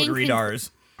 Yeah, I would read incons-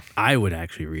 ours. I would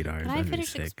actually read ours. can I That'd be finish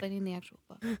sick. explaining the actual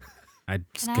book? I'd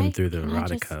Can skim I- through the can I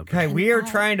just- erotica. Okay, we are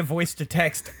trying to voice to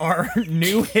text our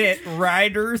new hit,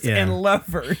 Riders Yeah. and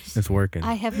Lovers. It's working.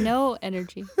 I have no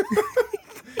energy.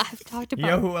 I've talked about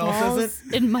know who else balls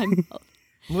isn't? in my mouth.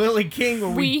 Lily King,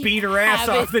 when we We beat her ass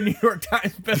haven't- off the New York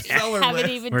Times bestseller Haven't list.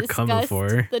 even We're coming discussed for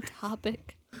her. the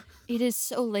topic. It is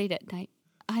so late at night.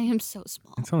 I am so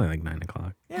small. It's only like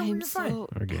 9:00. Yeah, I we're am fine. so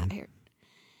We're good. tired.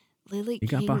 Lily You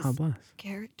got King's Baja Blast.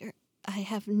 character. I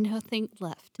have nothing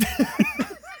left.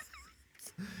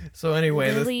 So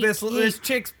anyway, Lily this King.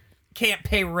 chick can't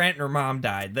pay rent and her mom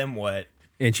died. Then what?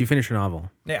 And she finished her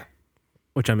novel, Yeah.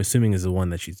 which I'm assuming is the one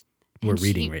that we're And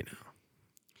reading she- right now.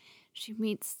 She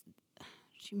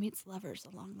meets lovers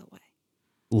along the way.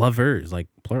 Lovers, like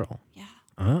plural. Yeah,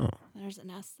 Oh. there's an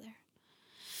S there.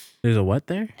 There's a what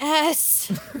there?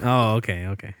 S. Oh, okay.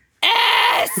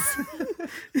 S.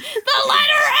 The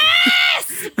letter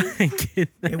S. I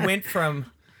get that. It went from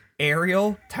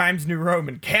Arial Times New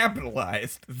Roman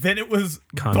capitalized. Then it was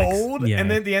Comics, bold. yeah. And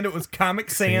then at the end it was Comic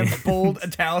Sans, bold,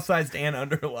 italicized, and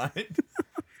underlined.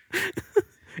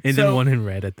 And So- then one in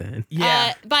red at the end.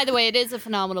 Yeah. By the way, it is a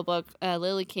phenomenal book.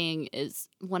 Lily King is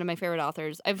one of my favorite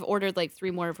authors. I've ordered like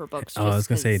 3 more of her books. Oh, I was just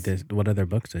gonna say, 'cause what other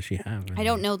books does she have? I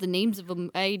don't know the names of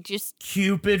them. I just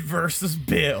Cupid versus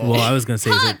Bill. Well, I was gonna say,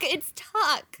 is Tuck. it It's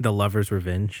Tuck. The Lover's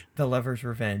Revenge? The Lover's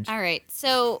Revenge. All right,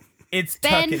 so It's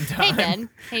Ben, tucking time. hey Ben,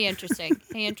 hey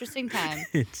interesting time.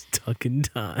 It's tucking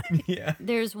time. Yeah.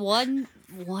 There's one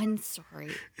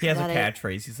story. He has a that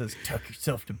catchphrase. He says, "Tuck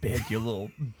yourself to bed, you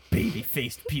little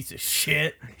baby-faced piece of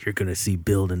shit." You're gonna see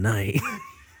Bill tonight.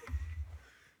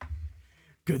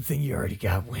 Good thing you already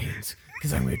got wings,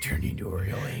 because I'm going to turn you into a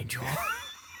real angel.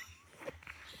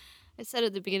 I said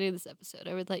at the beginning of this episode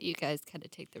I would let you guys kind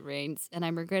of take the reins, and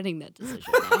I'm regretting that decision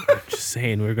now. Just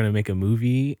saying, we're gonna make a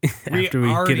movie We after we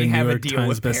get already a New have a York deal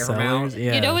Times with Paramount. bestsellers.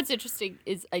 Yeah. You know what's interesting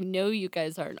is I know you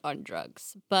guys aren't on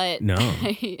drugs, but No.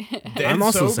 Dead I'm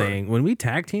also sober. saying when we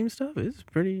tag team stuff, it's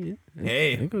pretty.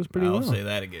 Hey, it goes pretty I'll well. say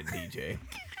that again, DJ.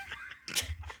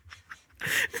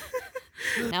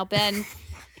 now Ben,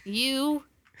 you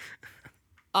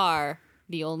are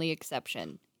the only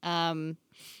exception.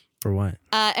 For what?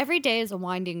 Every day is a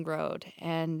winding road,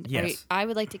 and Yes. I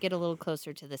would like to get a little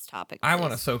closer to this topic. I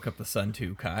want to please. soak up the sun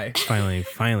too, Kai.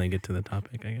 Finally get to the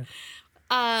topic, I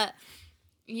guess.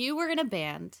 You were in a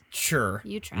band. Sure,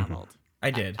 You traveled.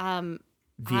 I did. Via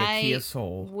Via Kia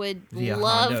Soul. Would via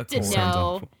love Honda to Accord. Sounds know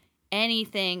awful.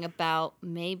 anything about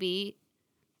maybe.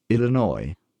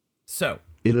 Illinois, So,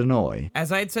 Illinois,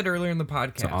 as I had said earlier in the podcast,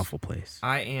 It's an awful place.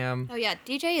 I am Oh yeah,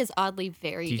 DJ is oddly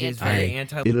very. DJ's anti- very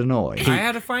anti. Illinois, I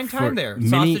had a fine time For there.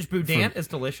 many- Sausage boudin is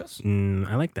delicious.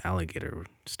 I like the alligator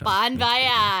stuff. Bon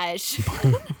voyage.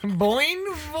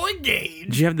 Boing voyage.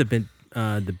 Did you have the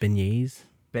beignets?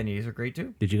 Beignets are great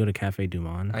too. Did you go to Cafe Du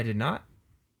Monde? I did not.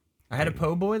 I had a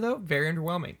po' boy though. Very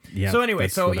underwhelming. Yeah, So anyway,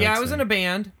 that's so what yeah, I'd I was say. in a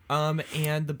band.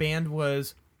 And the band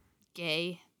was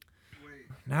Gay.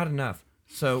 not enough.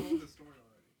 So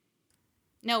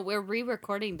No, we're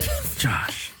re-recording this.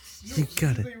 Josh, you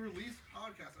got it. They released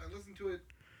podcast. I listened to it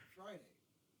Friday.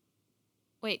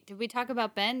 Wait, did we talk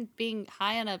about Ben being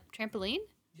high on a trampoline?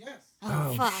 Yes.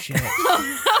 Oh, fuck. shit.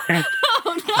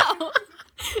 Oh no.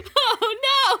 Oh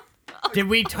no. Did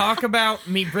we talk about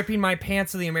me ripping my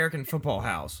pants in the American Football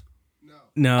House?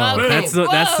 No, Okay, that's the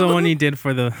whoa. one you did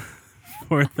for the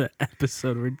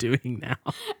episode we're doing now.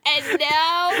 And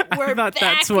now we're I thought back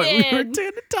that's what we were in. going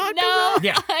to talk No, about.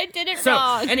 Yeah. I did it So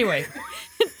wrong. anyway,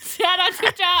 Shout out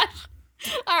to Josh,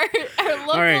 our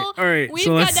local. All right, We've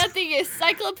so got let's- nothing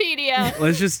encyclopedia.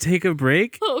 Let's just take a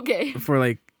break Okay. for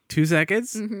like 2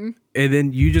 seconds, and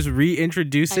then you just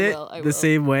reintroduce I it will. the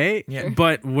same way. Yeah.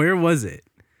 But where was it?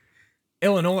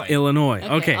 Illinois. Illinois.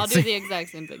 Okay. I'll do the exact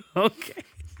same thing. okay.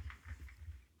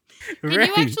 Can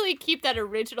you actually keep that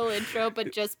original intro,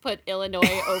 but just put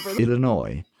Illinois over the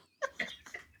Illinois,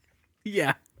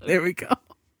 Yeah. There we go.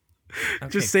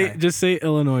 Okay, Kai. Just say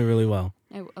Illinois really well.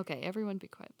 Okay, everyone be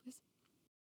quiet, please.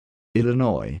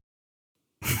 Illinois,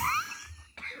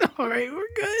 All right, we're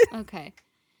good. Okay.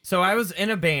 So I was in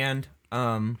a band,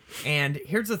 and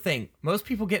here's the thing: most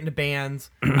people get into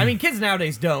bands. I mean, kids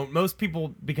nowadays don't. Most people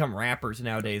become rappers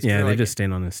nowadays. Yeah, They're they like, just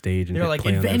stand on a stage and they're like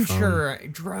play on their phone. adventure,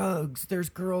 drugs. There's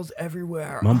girls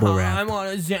everywhere. Mumble rap. I'm on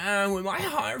a zone with my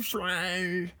heart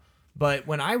flash. But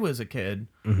when I was a kid,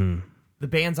 Mm-hmm. the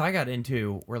bands I got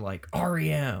into were like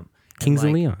REM, and Kings like,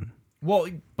 of Leon. Well,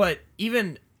 but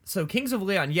even so, Kings of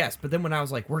Leon, yes. But then when I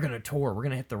was like, we're gonna tour, we're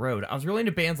gonna hit the road. I was really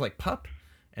into bands like Pup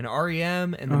and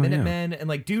REM and the Oh, yeah. Minutemen and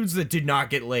like dudes that did not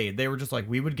get laid. They were just like,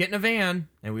 we would get in a van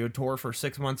and we would tour for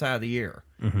 6 months out of the year.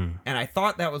 Mm-hmm. And I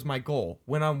thought that was my goal.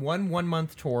 Went on one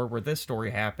month tour where this story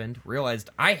happened. Realized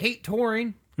I hate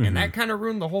touring, Mm-hmm. and that kind of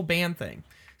ruined the whole band thing.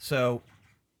 So,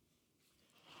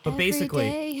 but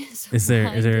basically, Is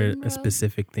there a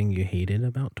specific thing you hated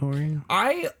about touring?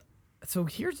 So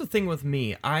here's the thing with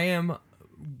me. I am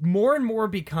more and more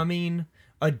becoming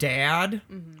a dad.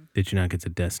 Did you not get to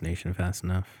destination fast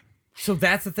enough? So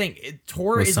that's the thing.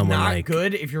 Tour Was is someone not like-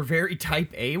 good if you're very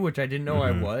type A, which I didn't know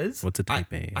I was. What's a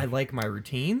type A? I like my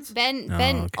routines. Ben, Oh,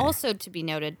 Ben. okay. Also, to be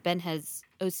noted, Ben has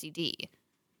OCD.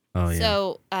 Oh yeah.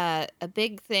 So a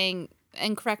big thing,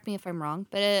 and correct me if I'm wrong,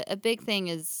 but a big thing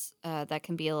is that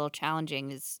can be a little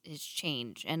challenging is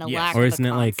change and a Yes. lack or of isn't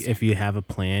a it like constant. if you have a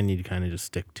plan, you kind of just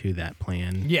stick to that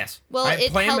plan? Yes. Well, I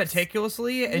it plan helps-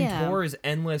 meticulously, and Yeah. tour is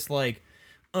endless. Like,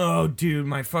 oh, dude,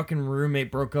 my fucking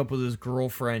roommate broke up with his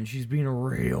girlfriend. She's being a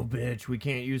real bitch. We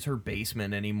can't use her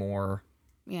basement anymore.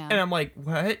 Yeah, And I'm like,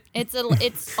 what? it's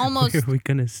almost Where are we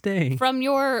gonna stay? from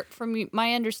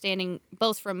my understanding,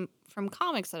 both from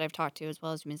comics that I've talked to as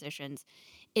well as musicians,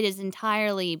 it is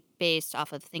entirely based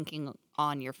off of thinking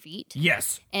on your feet.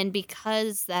 Yes. And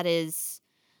because that is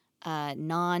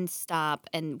non-stop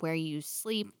and where you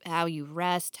sleep, how you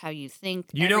rest, how you think,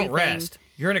 You don't everything. rest.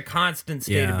 You're in a constant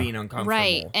state Yeah. of being uncomfortable.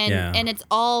 Right. And Yeah. and it's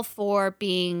all for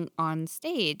being on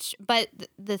stage. But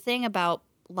the thing about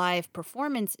live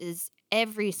performance is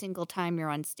every single time you're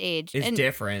on stage. It's And-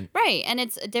 different. Right. And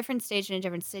it's a different stage in a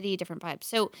different city, different vibe.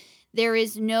 So there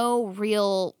is no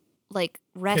real like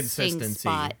resting Consistency.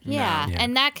 spot. No. Yeah. Yeah.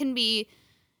 And that can be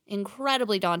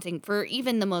incredibly daunting for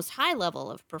even the most high level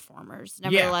of performers. Yeah.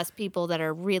 Nevertheless, people that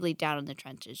are really down in the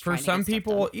trenches. For trying to some get stuff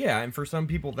people, done. yeah, and for some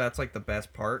people, that's like the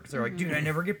best part because they're like, dude, I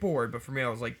never get bored. But for me, I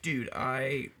was like, dude,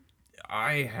 I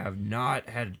have not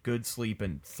had good sleep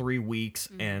in 3 weeks,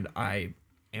 and I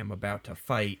am about to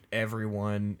fight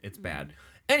everyone. It's bad.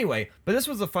 Anyway, but this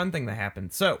was a fun thing that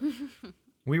happened. So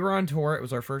we were on tour. It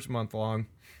was our first month long.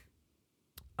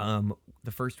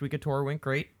 The first week of tour went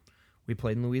great. We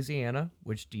played in Louisiana,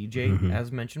 which DJ,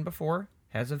 as mentioned before,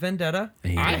 has a vendetta. I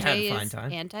hate I it. had a DJ fine is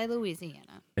time.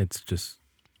 Anti-Louisiana. It's just,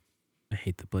 I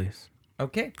hate the place.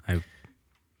 Okay.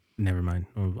 Never mind.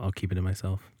 I'll keep it to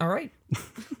myself. All right.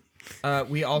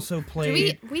 We also Do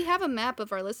played. we have a map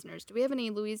of our listeners? Do we have any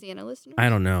Louisiana listeners? I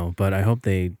don't know, but I hope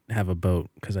they have a boat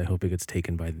because I hope it gets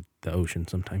taken by the ocean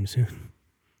sometime soon.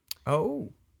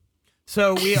 Oh.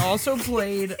 So we also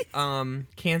played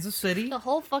Kansas City. The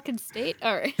whole fucking state?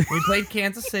 All right. We played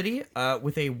Kansas City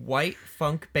with a white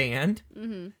funk band.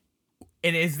 Mm-hmm.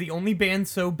 It is the only band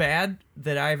so bad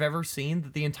that I've ever seen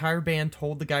that the entire band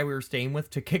told the guy we were staying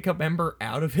with to kick a member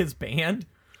out of his band.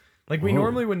 Like, we Whoa.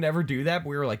 normally would never do that, but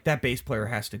we were like, that bass player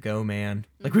has to go, man.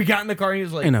 Like, we got in the car and he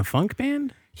was like, In a funk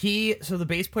band? so the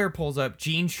bass player pulls up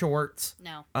jean shorts,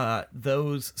 No.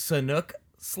 those Sanuk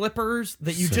slippers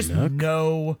that you just Sanuk?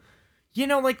 know,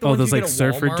 like the Oh, ones those you like get at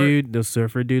surfer Walmart. those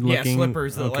surfer dude Yeah, looking.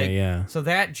 slippers. That, Okay, like, yeah. So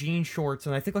that jean shorts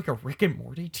and I think like a Rick and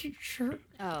Morty t-shirt.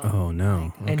 Oh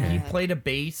no. And Okay. he played a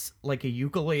bass like a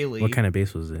ukulele. What kind of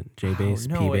bass was it? J bass,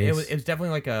 Oh, P no, bass, it was definitely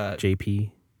like a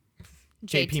JP,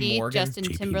 JP Morgan. Justin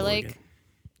JP Timberlake.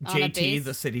 Morgan. on a JT, bass?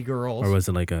 the City Girls. Or was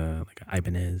it like a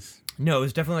Ibanez? No, it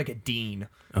was definitely like a Dean.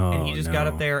 Oh, And he just got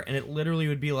no. up there and it literally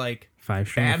would be like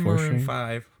 5-string, Bad 4-string? Maroon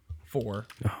 5, 4.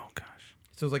 Oh gosh,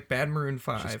 So it was like Bad Maroon it's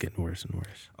 5. just getting worse and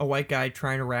worse. A white guy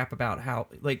trying to rap about how,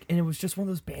 like, and it was just one of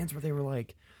those bands where they were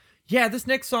like, yeah, this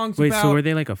next song's Wait, about... so were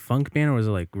they like a funk band or was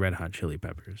it like Red Hot Chili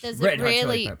Peppers? Does Red it Hot Chili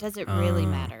really? Peppers. Does it really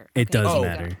matter? It Okay, does Oh.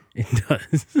 matter. It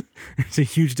does. There's a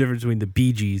huge difference between the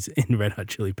Bee Gees and Red Hot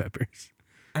Chili Peppers.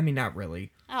 I mean, not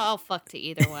really. Oh, I'll fuck to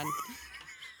either one.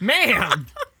 Man,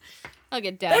 I'll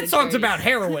get down. that and song's dirty. about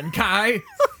heroin, Kai.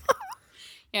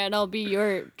 Yeah, and I'll be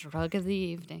your drug of the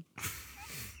evening.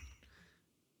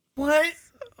 What?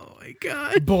 Oh my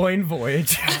god. Boyne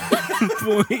Voyage.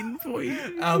 Boy.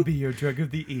 I'll be your drug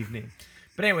of the evening.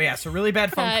 But anyway, yeah, so really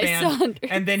bad funk Kai band. Saunders.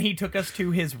 And then he took us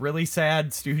to his really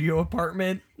sad studio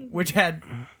apartment, which had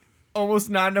almost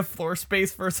not enough floor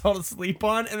space for us all to sleep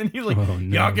on. And then he was like, Oh,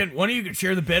 no. y'all one of you can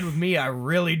share the bed with me. I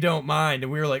really don't mind.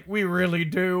 And we were like, we really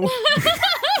do.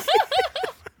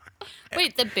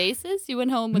 Wait, the bassist? You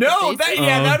went home with No, the that bassist?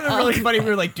 yeah, that was Oh. really funny. We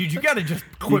were like, dude, you gotta just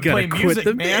quit gotta playing quit music,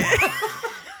 the man.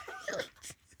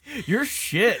 You're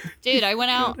shit. Dude, I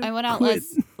went out quit.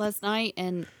 last night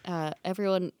and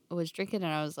everyone was drinking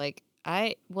and I was like,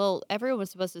 everyone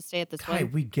was supposed to stay at this Kai,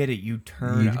 one. we get it. You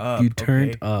turn up. You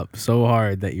turned okay? up so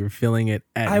hard that you're feeling it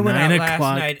at I went 9 out last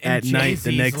o'clock night and at night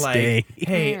the Jay-Z's next like, day.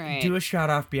 hey, All right. do a shot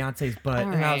off Beyonce's butt.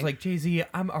 All And I was right. like, Jay-Z,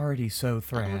 I'm already so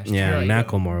thrashed. Yeah, Here I go.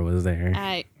 Macklemore was there.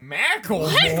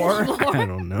 Macklemore? I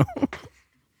don't know.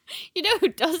 You know who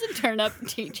doesn't turn up?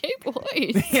 DJ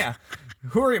Boys. Yeah.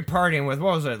 Who are you partying with?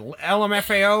 What was it?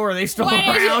 LMFAO? Are they still What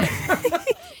is around?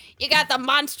 You got the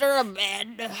monster of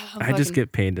men. I just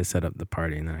get paid to set up the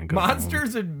party and then I go home.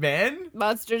 Monsters and Men?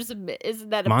 monsters of men.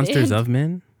 Isn't that a Monsters band? of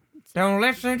Men? Don't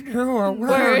listen to a word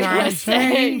Word I I say.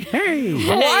 say. Hey.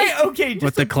 Why? Okay, just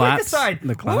With the a quick claps? aside.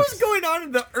 The What was claps? going on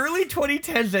in the early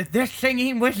 2010s that this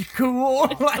singing was cool?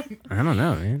 Like, I don't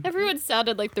know, man. Everyone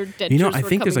sounded like their dentures You know, I were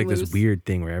think there's like coming this loose. weird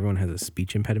thing where everyone has a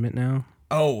speech impediment now.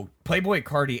 oh, Playboy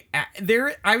Cardi.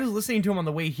 There, I was listening to him on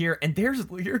the way here, and there's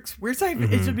lyrics. Where's I?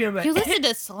 It should be like, You listen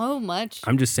to so much.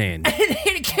 I'm just saying,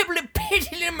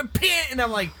 and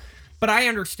I'm like, but I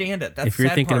understand it. That's if you're the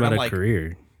sad thinking part. about I'm a like,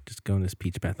 career, just go into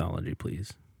speech pathology,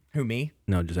 please. who me?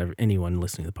 No, just anyone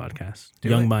listening to the podcast. Do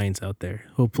Young it. minds out there.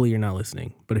 Hopefully you're not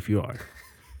listening, but if you are,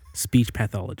 speech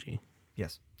pathology.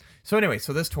 Yes. So anyway,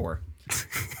 so this tour,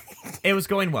 it was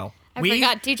going well. I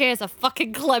forgot DJ has a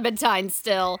fucking Clementine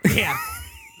still. Yeah.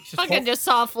 He's just Fucking just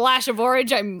saw a flash of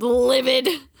orange. I'm livid.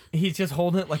 he's just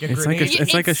holding it like a It's like grenade.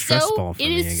 It's like a stress ball for It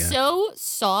me, is I guess. so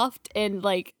soft and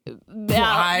like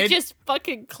Wide. just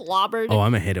fucking clobbered. Oh,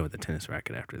 I'm gonna hit it with a tennis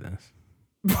racket after this.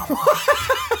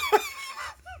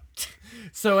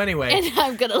 So anyway, and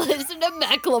I'm gonna listen to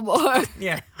Macklemore.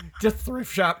 yeah, just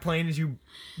thrift shop playing as you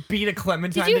beat a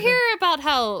Clementine. Did you to the- hear about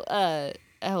how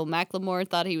Macklemore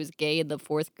thought he was gay in the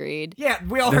 4th grade. Yeah,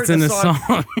 we all That's heard in the the song.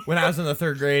 song. When I was in the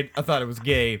 3rd grade, I thought it was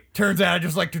gay. Turns out I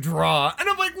just like to draw. And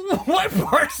I'm like, what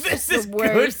part of this is good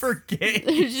worst. for gay?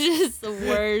 It's just the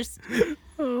worst.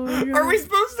 Are we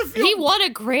supposed to feel He won a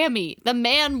Grammy. The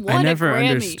man won I never a Grammy.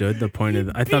 understood the point of.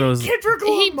 I thought it was. Kendrick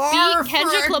He Lamar beat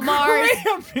Kendrick for a Lamar's-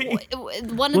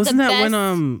 Grammy. One of Wasn't the that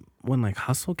best. when like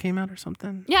Hustle came out or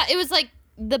something? Yeah, it was like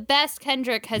the best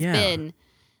Kendrick has Yeah. been.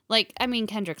 Like, I mean,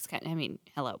 Kendrick's kind. I mean,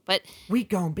 hello, but We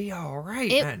gonna be all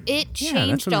right. it man. it Yeah, that's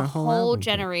changed what a the whole whole album did.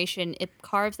 generation. It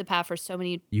carved the path for so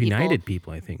many United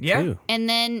people, I think. Yeah. Too. And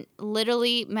then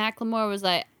literally Macklemore was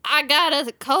like, "I got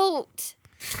a coat."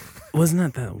 Wasn't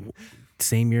that the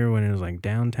same year when it was like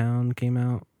Downtown came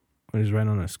out? When he was riding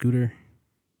on a scooter?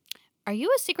 Are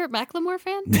you a secret Macklemore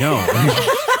fan? No.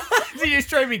 Did you just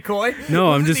try to be coy?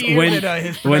 No, I'm Was it just the year when- that,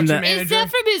 his when production the- Is manager. that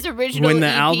from his original? when the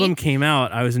EP? album came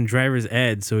out, I was in driver's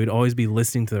ed, so we'd always be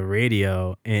listening to the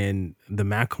radio, and the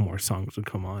Macklemore songs would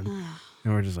come on,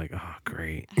 and we're just like, "Oh,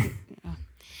 great!"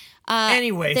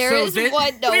 Anyway, there so is this-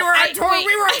 one. No, we were on tour. wait.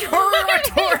 We were on tour. We were on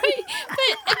tour.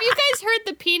 But have you guys heard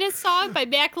the penis song by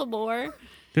Macklemore?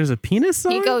 There's a penis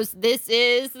song. He goes, "This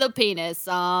is the penis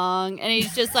song," and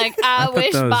he's just like, "I thought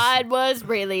wish that was- mine was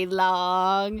really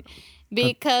long,"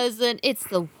 because then it's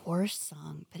the worst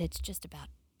song, but it's just about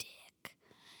dick.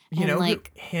 You And, know,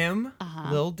 like, him,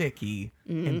 Lil Dicky,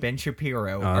 and Ben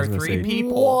Shapiro I are was gonna 3 say-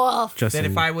 people woof. Justin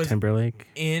that if I was Timberlake.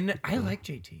 in. I like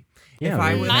JT. Yeah, if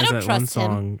I but was, he I has don't that one trust him.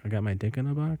 song. I got my dick in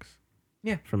a box.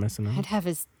 Yeah. from SNL. I'd have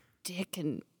his dick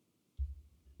and.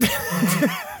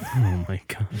 Oh my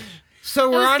gosh.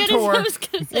 so we're on tour. I was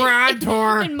gonna say, We're on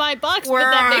tour. in my box, We're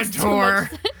but that on makes too tour. much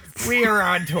sense. We are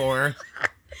on tour.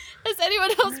 Has anyone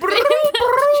else Broom, been?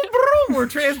 broom, broom. We're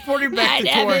transporting back I'd to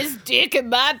have tour. his dick in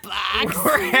my box.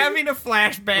 We're having a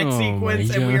flashback Oh sequence,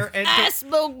 my and we God. are I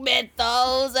smoke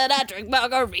menthols and I drink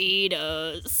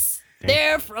margaritas.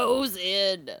 They're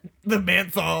frozen. the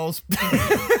menthols.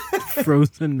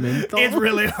 Frozen menthol. It's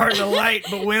really hard to light,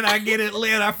 but when I get it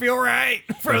lit, I feel right.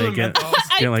 Frozen get- menthols.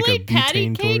 I Get like a played patty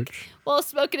butane cake torch. while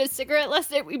smoking a cigarette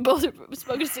last night. We both were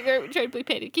smoking a cigarette. We tried to play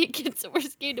patty cake. It's the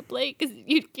worst game to play because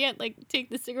you can't like take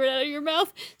the cigarette out of your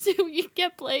mouth. So you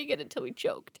kept playing it until we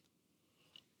choked.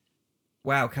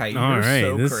 Wow, Kai, you're All right,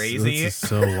 so this crazy. is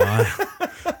so wild.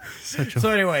 Such a So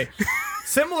anyway,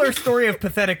 similar story of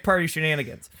pathetic party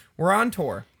shenanigans. We're on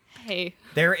tour. Hey,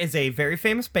 There is a very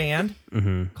famous band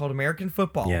called American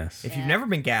Football. Yes. If you've never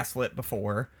been gaslit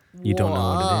before, you don't know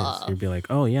what it Whoa. is. You'd be like,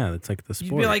 oh yeah, that's like the you'd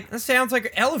sport. be like, "That sounds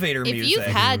like elevator if music." you've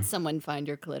had someone find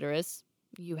your clitoris,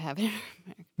 you haven't.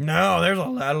 No, there's a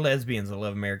lot of lesbians that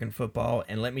love American football,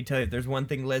 and let me tell you, if there's one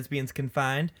thing lesbians can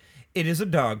find, it is a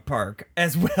dog park,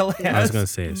 as well as I was gonna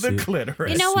say a the suit.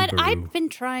 clitoris. You know what? Subaru. I've been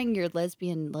trying your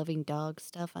lesbian loving dog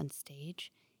stuff on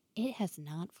stage. It has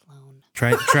not flown.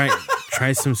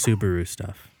 try some Subaru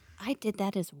stuff. I did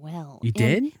that as well. You And-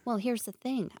 did? Well, here's the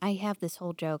thing. I have this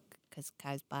whole joke because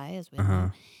Kai's bi, as we Uh-huh.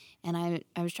 know. And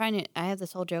I was trying to, I have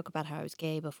this whole joke about how I was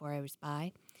gay before I was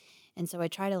bi. And so I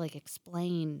try to like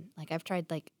explain, like I've tried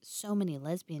like so many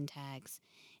lesbian tags.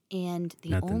 And the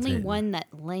Nothing's only hitting. one that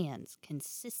lands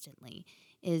consistently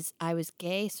is I was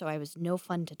gay, so I was no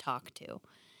fun to talk to.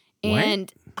 What?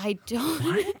 And I don't,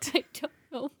 I don't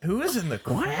know. Who is in the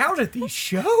crowd at these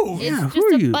shows? Yeah, It's who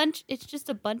just are a you? bunch. It's just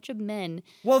a bunch of men.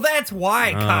 Well, that's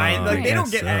why, Kai. Oh, Like, I they don't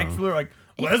guess get so. actually like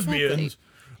lesbians. Exactly.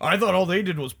 I thought all they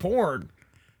did was porn.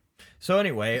 So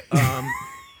anyway,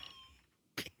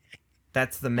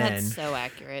 that's the men. That's so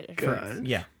accurate.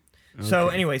 Yeah. So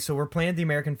anyway, so we're playing at the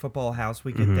American Football House.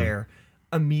 We get Mm-hmm. there.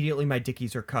 Immediately, my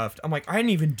dickies are cuffed. I'm like, I didn't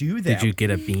even do that. Did you get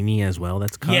a beanie as well?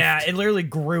 That's cuffed? Yeah, it literally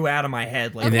grew out of my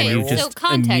head. Like, And then Okay, you literal- so just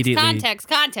context, immediately-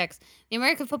 context. The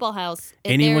American Football House.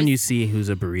 Anyone you there's- see who's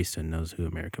a barista knows who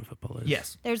American football is.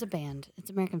 yes, There's a band. It's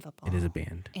American Football. It is a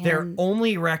band. their And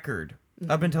only record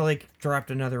up until they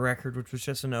dropped another record, which was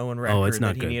just an Owen record. Oh, it's not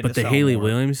that he good. needed But to the sell Haley more.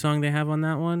 Williams song they have on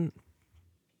that one,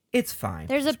 It's fine.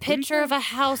 there's a picture of a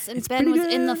house, and Ben pretty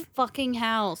was in the good. fucking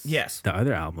house. Yes, the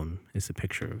other album is a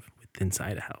picture of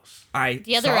inside a house.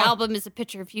 The other saw- album is a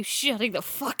picture of you shutting the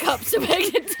fuck up so I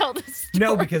can tell the story.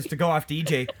 No, because to go off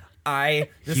DJ,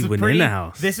 this You is went in pretty. the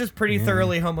house. This is pretty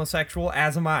thoroughly homosexual,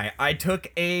 as am I. I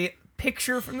took a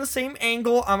picture from the same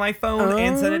angle on my phone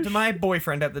and sent it to my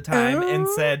boyfriend at the time and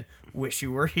said, "Wish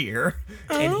you were here."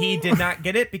 And he did not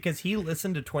get it because he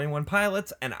listened to 21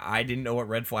 Pilots, and I didn't know what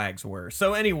red flags were.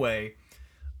 So anyway,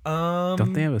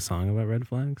 Don't they have a song about red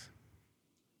flags?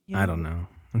 I don't know.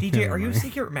 DJ, Never are you a mind.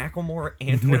 secret Macklemore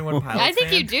and 21 Pilots I think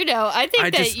fan? you do know. I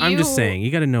think that you. I'm just saying,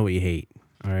 you got to know what you hate.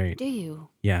 All right. Do you?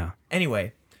 Yeah.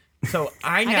 Anyway, So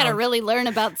I I gotta now, really learn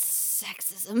about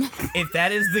sexism. if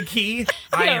that is the key,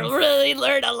 I I gotta am. really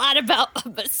learn a lot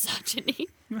about misogyny.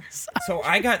 So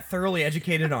I got thoroughly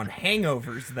educated on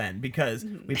hangovers then because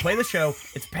we play the show.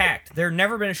 It's packed. There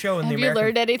never been a show in Have the you American.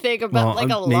 learned anything about Well, like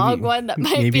a maybe- long one that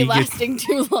might maybe be you could- lasting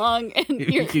too long and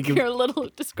Maybe you're, you could give- you're a little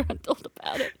disgruntled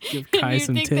about it? Give And Kai you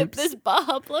some think that tips. this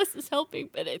Baja Plus is helping,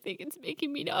 but I think it's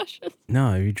making me nauseous.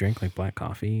 No, you drink like black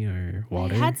coffee or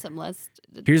water. I had some last.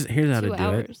 Here's how to 2 do it.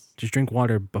 hours. Just drink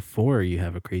water before you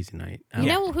have a crazy night. You out.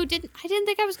 know who didn't? I didn't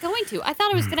think I was going to. I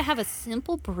thought I was going to have a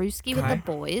simple brewski with Kai? the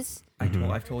boys.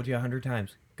 I've told you 100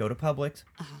 times. Go to Publix,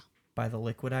 buy the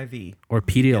liquid IV, Or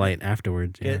Pedialyte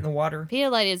afterwards. get it Yeah. in the water.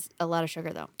 Pedialyte is a lot of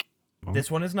sugar though.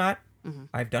 This one is not. Mm-hmm.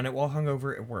 I've done it while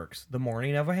hungover. It works. The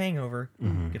morning of a hangover,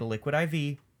 get a liquid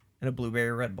IV and a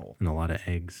blueberry Red Bull. And a lot of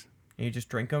eggs. And you just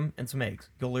drink them and some eggs.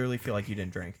 You'll literally feel like you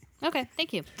didn't drink. Okay,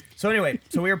 thank you. So anyway,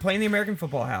 so we were playing the American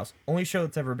Football House. Only show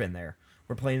that's ever been there.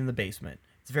 We're playing in the basement.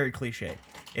 It's very cliche.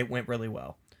 It went really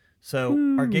well.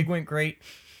 So our gig went great.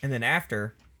 And then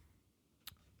after,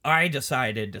 I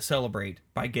decided to celebrate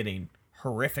by getting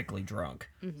horrifically drunk.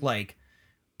 Like,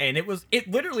 and it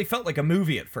literally felt like a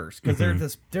movie at first because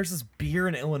there's this beer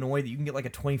in Illinois that you can get like a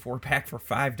 24-pack for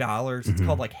 $5. It's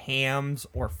called like Hams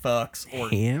or Fucks or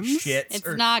Hams? Shits. It's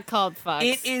or not called fucks.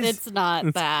 It is- It's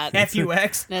not that.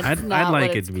 FUX. That's I'd not like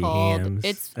what it it's to be called. hams.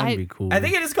 It's That'd be cool. I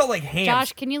think it is called like Hams.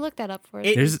 Josh, can you look that up for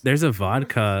us? there's a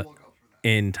vodka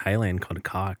in Thailand called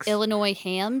Cox. Illinois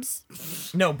hams,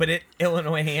 No, but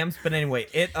Illinois Hams. But anyway,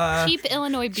 cheap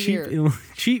Illinois beer.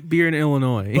 Cheap beer in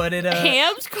Illinois. but it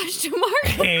Hams? Question mark.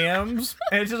 Hams,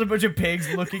 and it's just a bunch of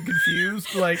pigs looking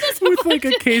confused, like with like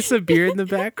a case of beer in the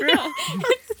background.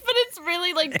 But it's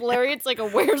really like blurry. It's like a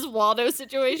Where's Waldo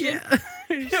situation.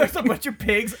 there's a bunch of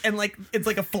pigs, and like it's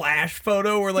like a flash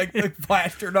photo where like the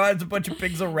flash turned on, it's a bunch of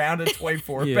pigs around a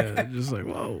 24 Yeah, pack. just like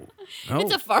whoa.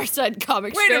 It's a Far Side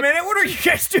comic Wait strip. a minute, what are you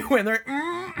guys doing? They're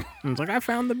like, It's like I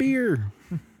found the beer.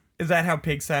 Is that how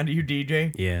pigs sound to you,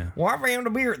 DJ? Yeah. Well, I found a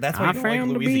beer. That's why I you don't like found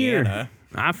the Louisiana.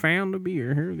 beer. I found the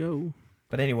beer. Here we go.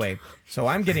 But anyway, so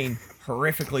I'm getting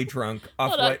horrifically drunk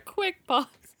off Hold on, what quick pause.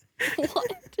 What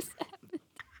just happened?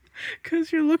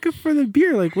 Cause you're looking for the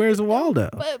beer. Like, where's Waldo?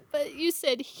 But you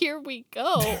said here we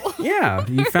go. Yeah,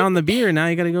 you found the beer. Now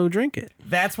you got to go drink it.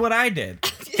 That's what I did.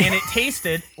 And it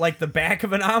tasted like the back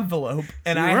of an envelope.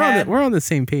 And We're on the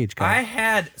same page, I guys.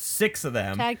 had 6 of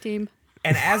them. Tag team.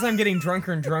 And as I'm getting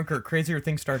drunker and drunker, crazier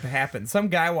things start to happen. Some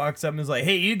guy walks up and is like,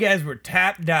 "Hey, you guys were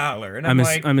top dollar." And I'm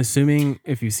like, I'm assuming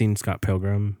if you've seen Scott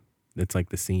Pilgrim, it's like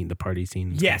the party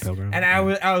scene. In yes. Scott Pilgrim. And I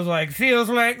was like, "Feels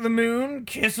like the moon,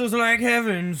 kisses like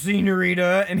heaven,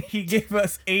 senorita." And he gave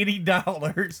us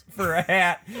 $80 for a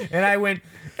hat. And I went,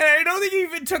 and I don't think he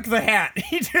even took the hat.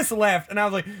 He just left. And I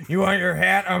was like, "You want your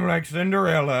hat?" I'm like,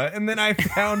 "Cinderella." And then I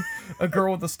found a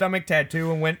girl with a stomach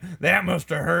tattoo and went, "That must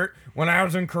have hurt. When I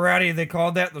was in karate, they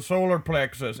called that the solar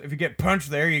plexus. If you get punched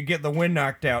there, you get the wind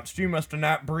knocked out. So you must have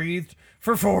not breathed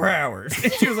for 4 hours."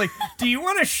 And she was like, "Do you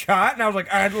want a shot?" And I was like,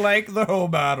 "I'd like the whole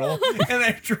bottle." And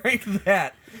I drank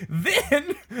that.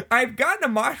 Then I've gotten a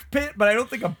mosh pit, but I don't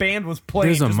think a band was playing.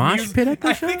 There's a just mosh music. pit at the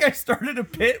I show? think I started a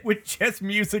pit with just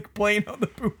music playing on the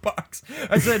boombox.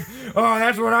 I said, "Oh,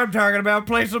 that's what I'm talking about.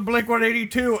 Play some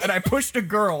Blink-182." And I pushed a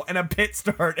girl, and a pit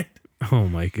started. Oh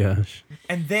my gosh!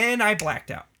 And then I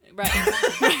blacked out. Right.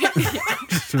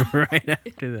 Just right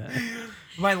after that.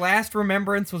 My last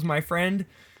remembrance was my friend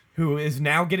who is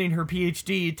now getting her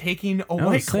PhD taking a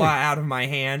White sick. Claw out of my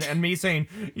hand and me saying,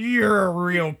 "You're a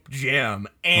real gem."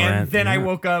 And then I yeah.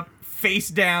 woke up face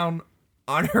down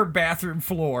on her bathroom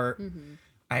floor.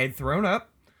 I had thrown up.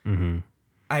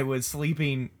 I was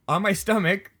sleeping on my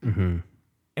stomach. And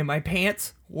my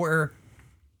pants were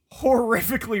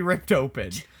horrifically ripped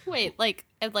open. Wait, like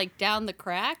down the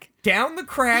crack? Down the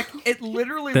crack, it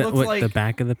literally looks like... the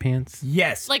back of the pants?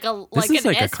 Yes. Like a This like is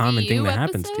an like a common thing SVU that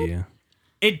happens to episode? you.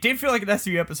 It did feel like an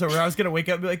SVU episode where I was going to wake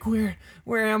up and be like,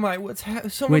 where am I? What's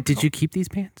happening? Wait, did you keep these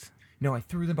pants? No, I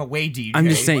threw them away, DJ. I'm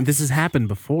just saying this has happened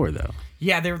before though,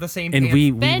 Yeah, they were the same and pants.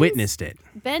 we Ben's- witnessed it.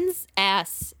 Ben's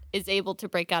ass is able to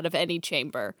break out of any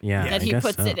chamber Yeah, that I he guess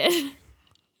puts so. it in.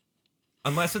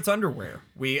 Unless it's underwear.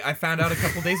 I found out a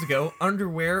couple days ago,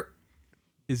 underwear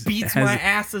beats has- my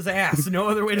ass's ass. No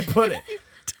other way to put it.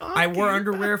 I wore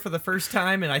underwear for the first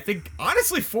time in, I think,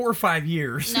 honestly, 4 or 5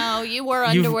 years. No, you wore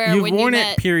You've, underwear you've when worn you it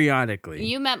met periodically.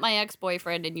 you met my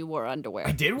ex-boyfriend and you wore underwear.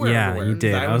 I did wear yeah, underwear. you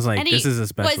did. I was like, And this is a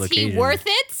special was occasion. he worth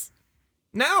it?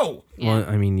 No. Well,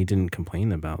 I mean, you didn't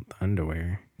complain about the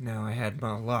underwear. No, I had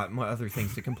a lot more other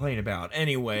things to complain about.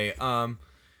 Anyway,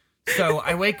 So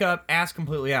I wake up, ass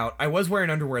completely out. I was wearing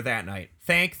underwear that night.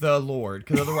 Thank the Lord,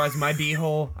 because otherwise my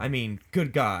beehole, I mean,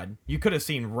 good God. You could have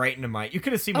seen right into my... You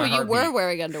could have seen my Oh, you heartbeat. were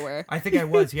wearing underwear. I think I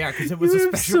was, yeah, because it was a You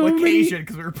have special so many- occasion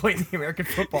because we were playing the American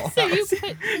Football So House. you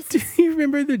put Do you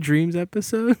remember the dreams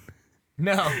episode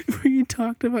No. where you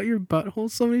talked about your butthole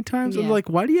so many times? I'm Yeah. like,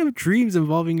 why do you have dreams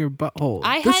involving your butthole?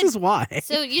 This is why.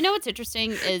 So you know what's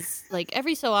interesting is like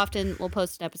every so often we'll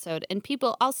post an episode and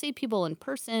I'll see people in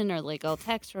person or like I'll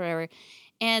text or whatever,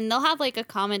 and they'll have like a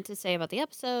comment to say about the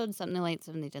episode, something they liked,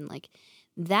 something they didn't like.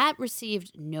 That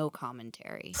received no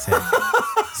commentary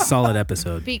Solid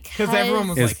episode. because everyone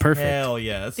was It was like, perfect. hell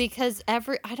yes.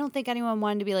 I don't think anyone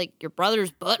wanted to be like, your brother's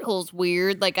butthole's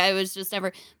weird. Like I was just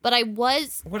never, but I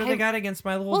was. What do they got against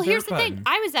my little Well, dirt here's the button? thing.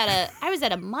 I was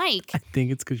at a mic. I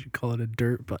think it's because you call it a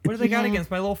dirt button. What do they got Yeah.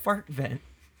 against my little fart vent?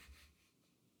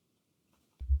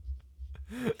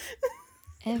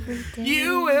 Every day.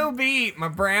 You will be my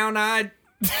brown-eyed...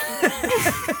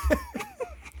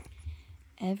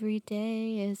 Every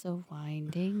day is a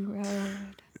winding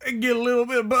road. Get a little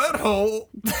bit of butthole.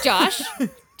 Josh,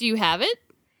 do you have it?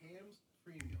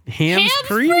 Ham's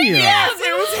Premium. Yes,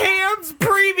 it was Ham's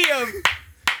Premium.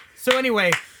 So anyway,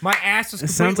 my ass is It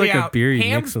completely sounds like a out. beer you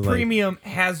Ham's mix with, like- Premium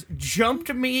has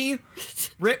jumped me,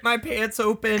 ripped my pants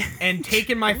open, and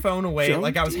taken my phone away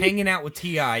like I was hanging out with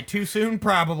T.I. Too soon?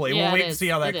 Probably. Yeah, we'll it wait and is. see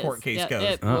how that It court is. case Yeah,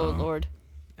 goes. oh, Lord.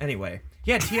 Anyway.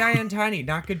 Yeah, T.I. and Tiny,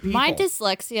 not good people. My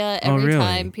dyslexia, every really?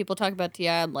 time people talk about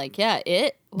T.I., I'm like, yeah,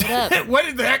 what up? What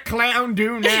did that clown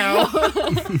do now?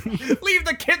 Leave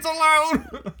the kids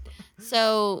alone.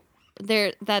 So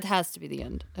that has to be the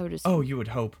end. I would assume. Oh, you would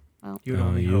hope. Oh. You would Oh,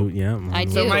 only you, hope. yeah. I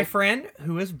So do. my friend,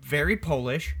 who is very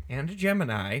Polish and a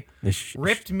Gemini, This-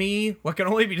 ripped me what can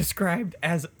only be described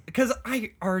as, because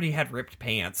I already had ripped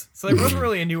pants, so there wasn't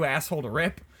really a new asshole to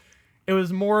rip. It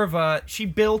was more of she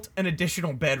built an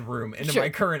additional bedroom into Sure. my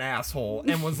current asshole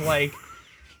and was like,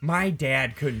 my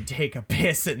dad couldn't take a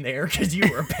piss in there because you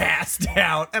were passed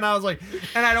out. And I was like,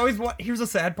 and I'd always here's the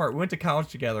sad part. We went to college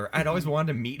together. I'd always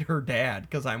wanted to meet her dad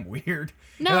because I'm weird.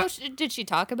 And No, I- did she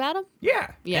talk about him?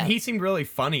 yeah. Yeah. And he seemed really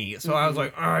funny. So I was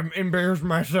like, I'm embarrassed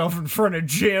myself in front of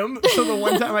Jim. So the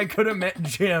one time I could have met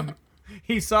Jim,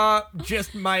 he saw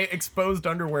just my exposed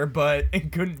underwear butt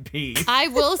and couldn't pee. I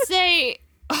will say,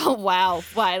 oh wow,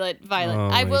 violent. Oh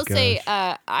I my will say,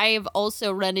 gosh. I've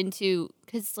also run into,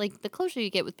 because like the closer you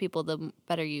get with people, the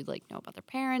better you like know about their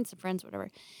parents and friends, whatever.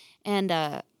 And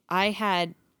I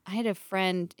had a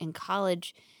friend in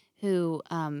college who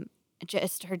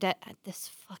just her dad, this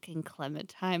fucking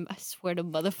Clementine, I swear to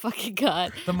motherfucking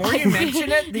God. The more you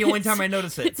mention it, the only time I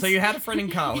notice it. So you had a friend in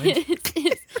college.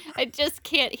 I just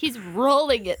can't. He's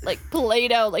rolling it like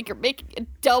Play-Doh, like you're making a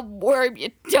dumb worm, you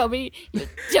dummy,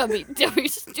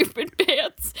 stupid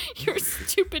pants, your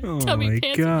stupid Oh dummy my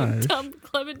pants, you gosh. dumb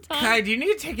Clementine. Kai, do you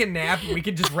need to take a nap and we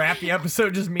could just wrap the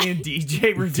episode just me and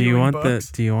DJ reviewing Do you want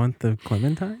books? Do you want the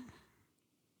Clementine?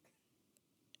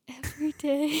 Every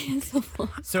day is a loss.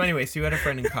 So anyway, so you had a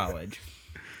friend in college.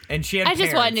 And she had I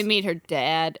just wanted to parents. meet her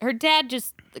dad. Her dad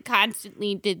just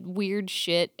constantly did weird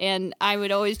shit, and I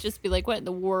would always just be like, "What in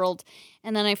the world?"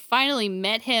 And then I finally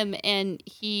met him, and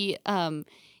he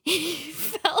he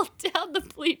fell down the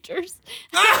bleachers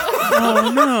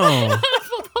Oh no! at a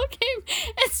football game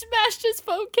and smashed his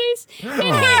phone case. And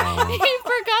Aw. he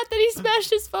forgot that he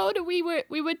smashed his phone, and we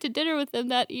went to dinner with him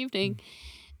that evening.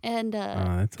 And Oh,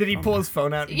 that's a Did he bummer. pull his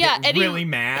phone out and yeah, get and really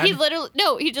mad? He literally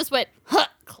he just went, huh,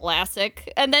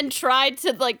 classic, and then tried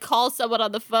to like call someone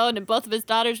on the phone, and both of his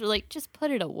daughters were like, just put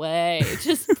it away,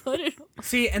 just put it away.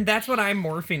 See, and that's what I'm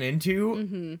morphing into.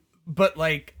 Mm-hmm. But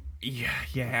like, yeah,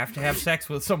 you have to have sex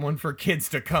with someone for kids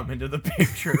to come into the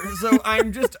picture. So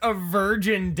I'm just a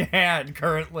virgin dad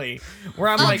currently, where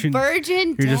I'm like,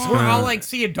 Virgin You're just dad. where I'll gonna- like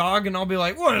see a dog and I'll be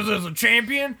like, "What is this, a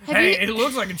champion? Have Hey, you- it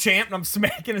looks like a champ," and I'm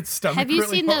smacking its stomach. Have you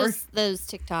really seen hard. those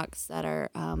TikToks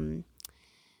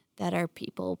that are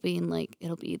people being like,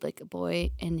 it'll be like a boy,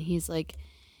 and he's like,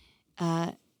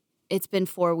 it's been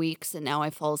 4 weeks and now I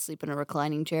fall asleep in a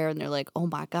reclining chair, and they're like, oh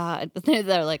my God. But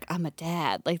they're like, I'm a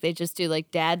dad. Like they just do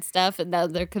like dad stuff, and now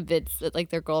they're convinced that like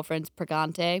their girlfriend's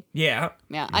Pregante. Yeah,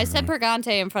 Yeah. I said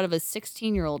Pregante in front of a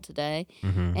 16-year-old today,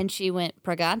 and she went,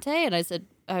 Pregante? And I said,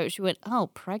 she went, oh,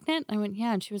 pregnant? I went,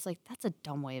 yeah. And she was like, that's a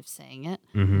dumb way of saying it.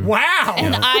 wow.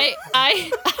 And I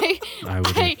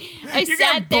wouldn't. you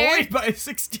sat got there. bullied by a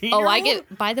 16. Oh, I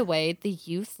get. By the way, the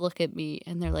youth look at me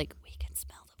and they're like, "We can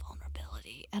smell the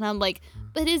vulnerability," and I'm like,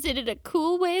 "But is it in a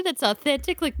cool way that's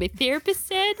authentic, like my therapist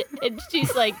said?" And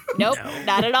she's like, "Nope,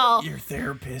 not at all." Your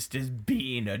therapist is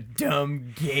being a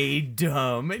dumb gay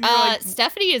dumb, and you're like,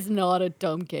 Stephanie is not a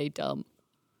dumb gay dumb.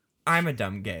 I'm a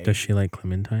dumb gay. Does she like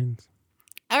clementines?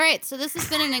 All right, so this has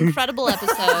been an incredible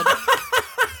episode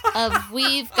of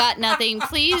We've Got Nothing.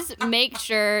 Please make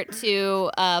sure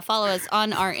to follow us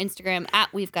on our Instagram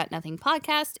at We've Got Nothing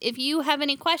Podcast. If you have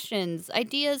any questions,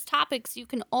 ideas, topics, you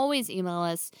can always email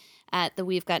us at the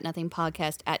We've Got Nothing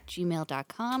Podcast at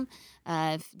gmail.com.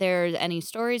 If there are any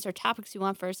stories or topics you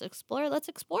want for us to explore, let's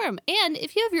explore them. And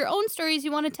if you have your own stories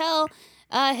you want to tell,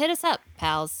 hit us up,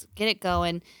 pals. Get it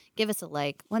going. Give us a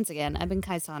like. Once again, I've been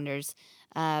Kai Saunders.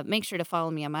 Make sure to follow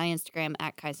me on my Instagram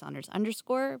at Kai Saunders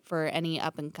 _ for any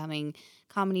up and coming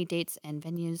comedy dates and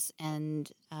venues. And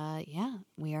yeah,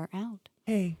 we are out.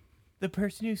 Hey, the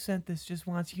person who sent this just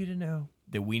wants you to know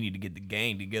that we need to get the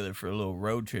gang together for a little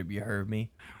road trip. You heard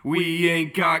me? We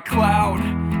ain't got clout,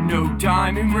 no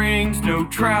diamond rings, no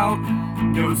trout,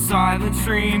 no silent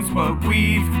streams, but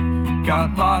we've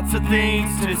got lots of things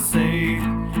to say,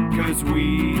 'cause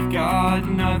we've got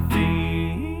nothing.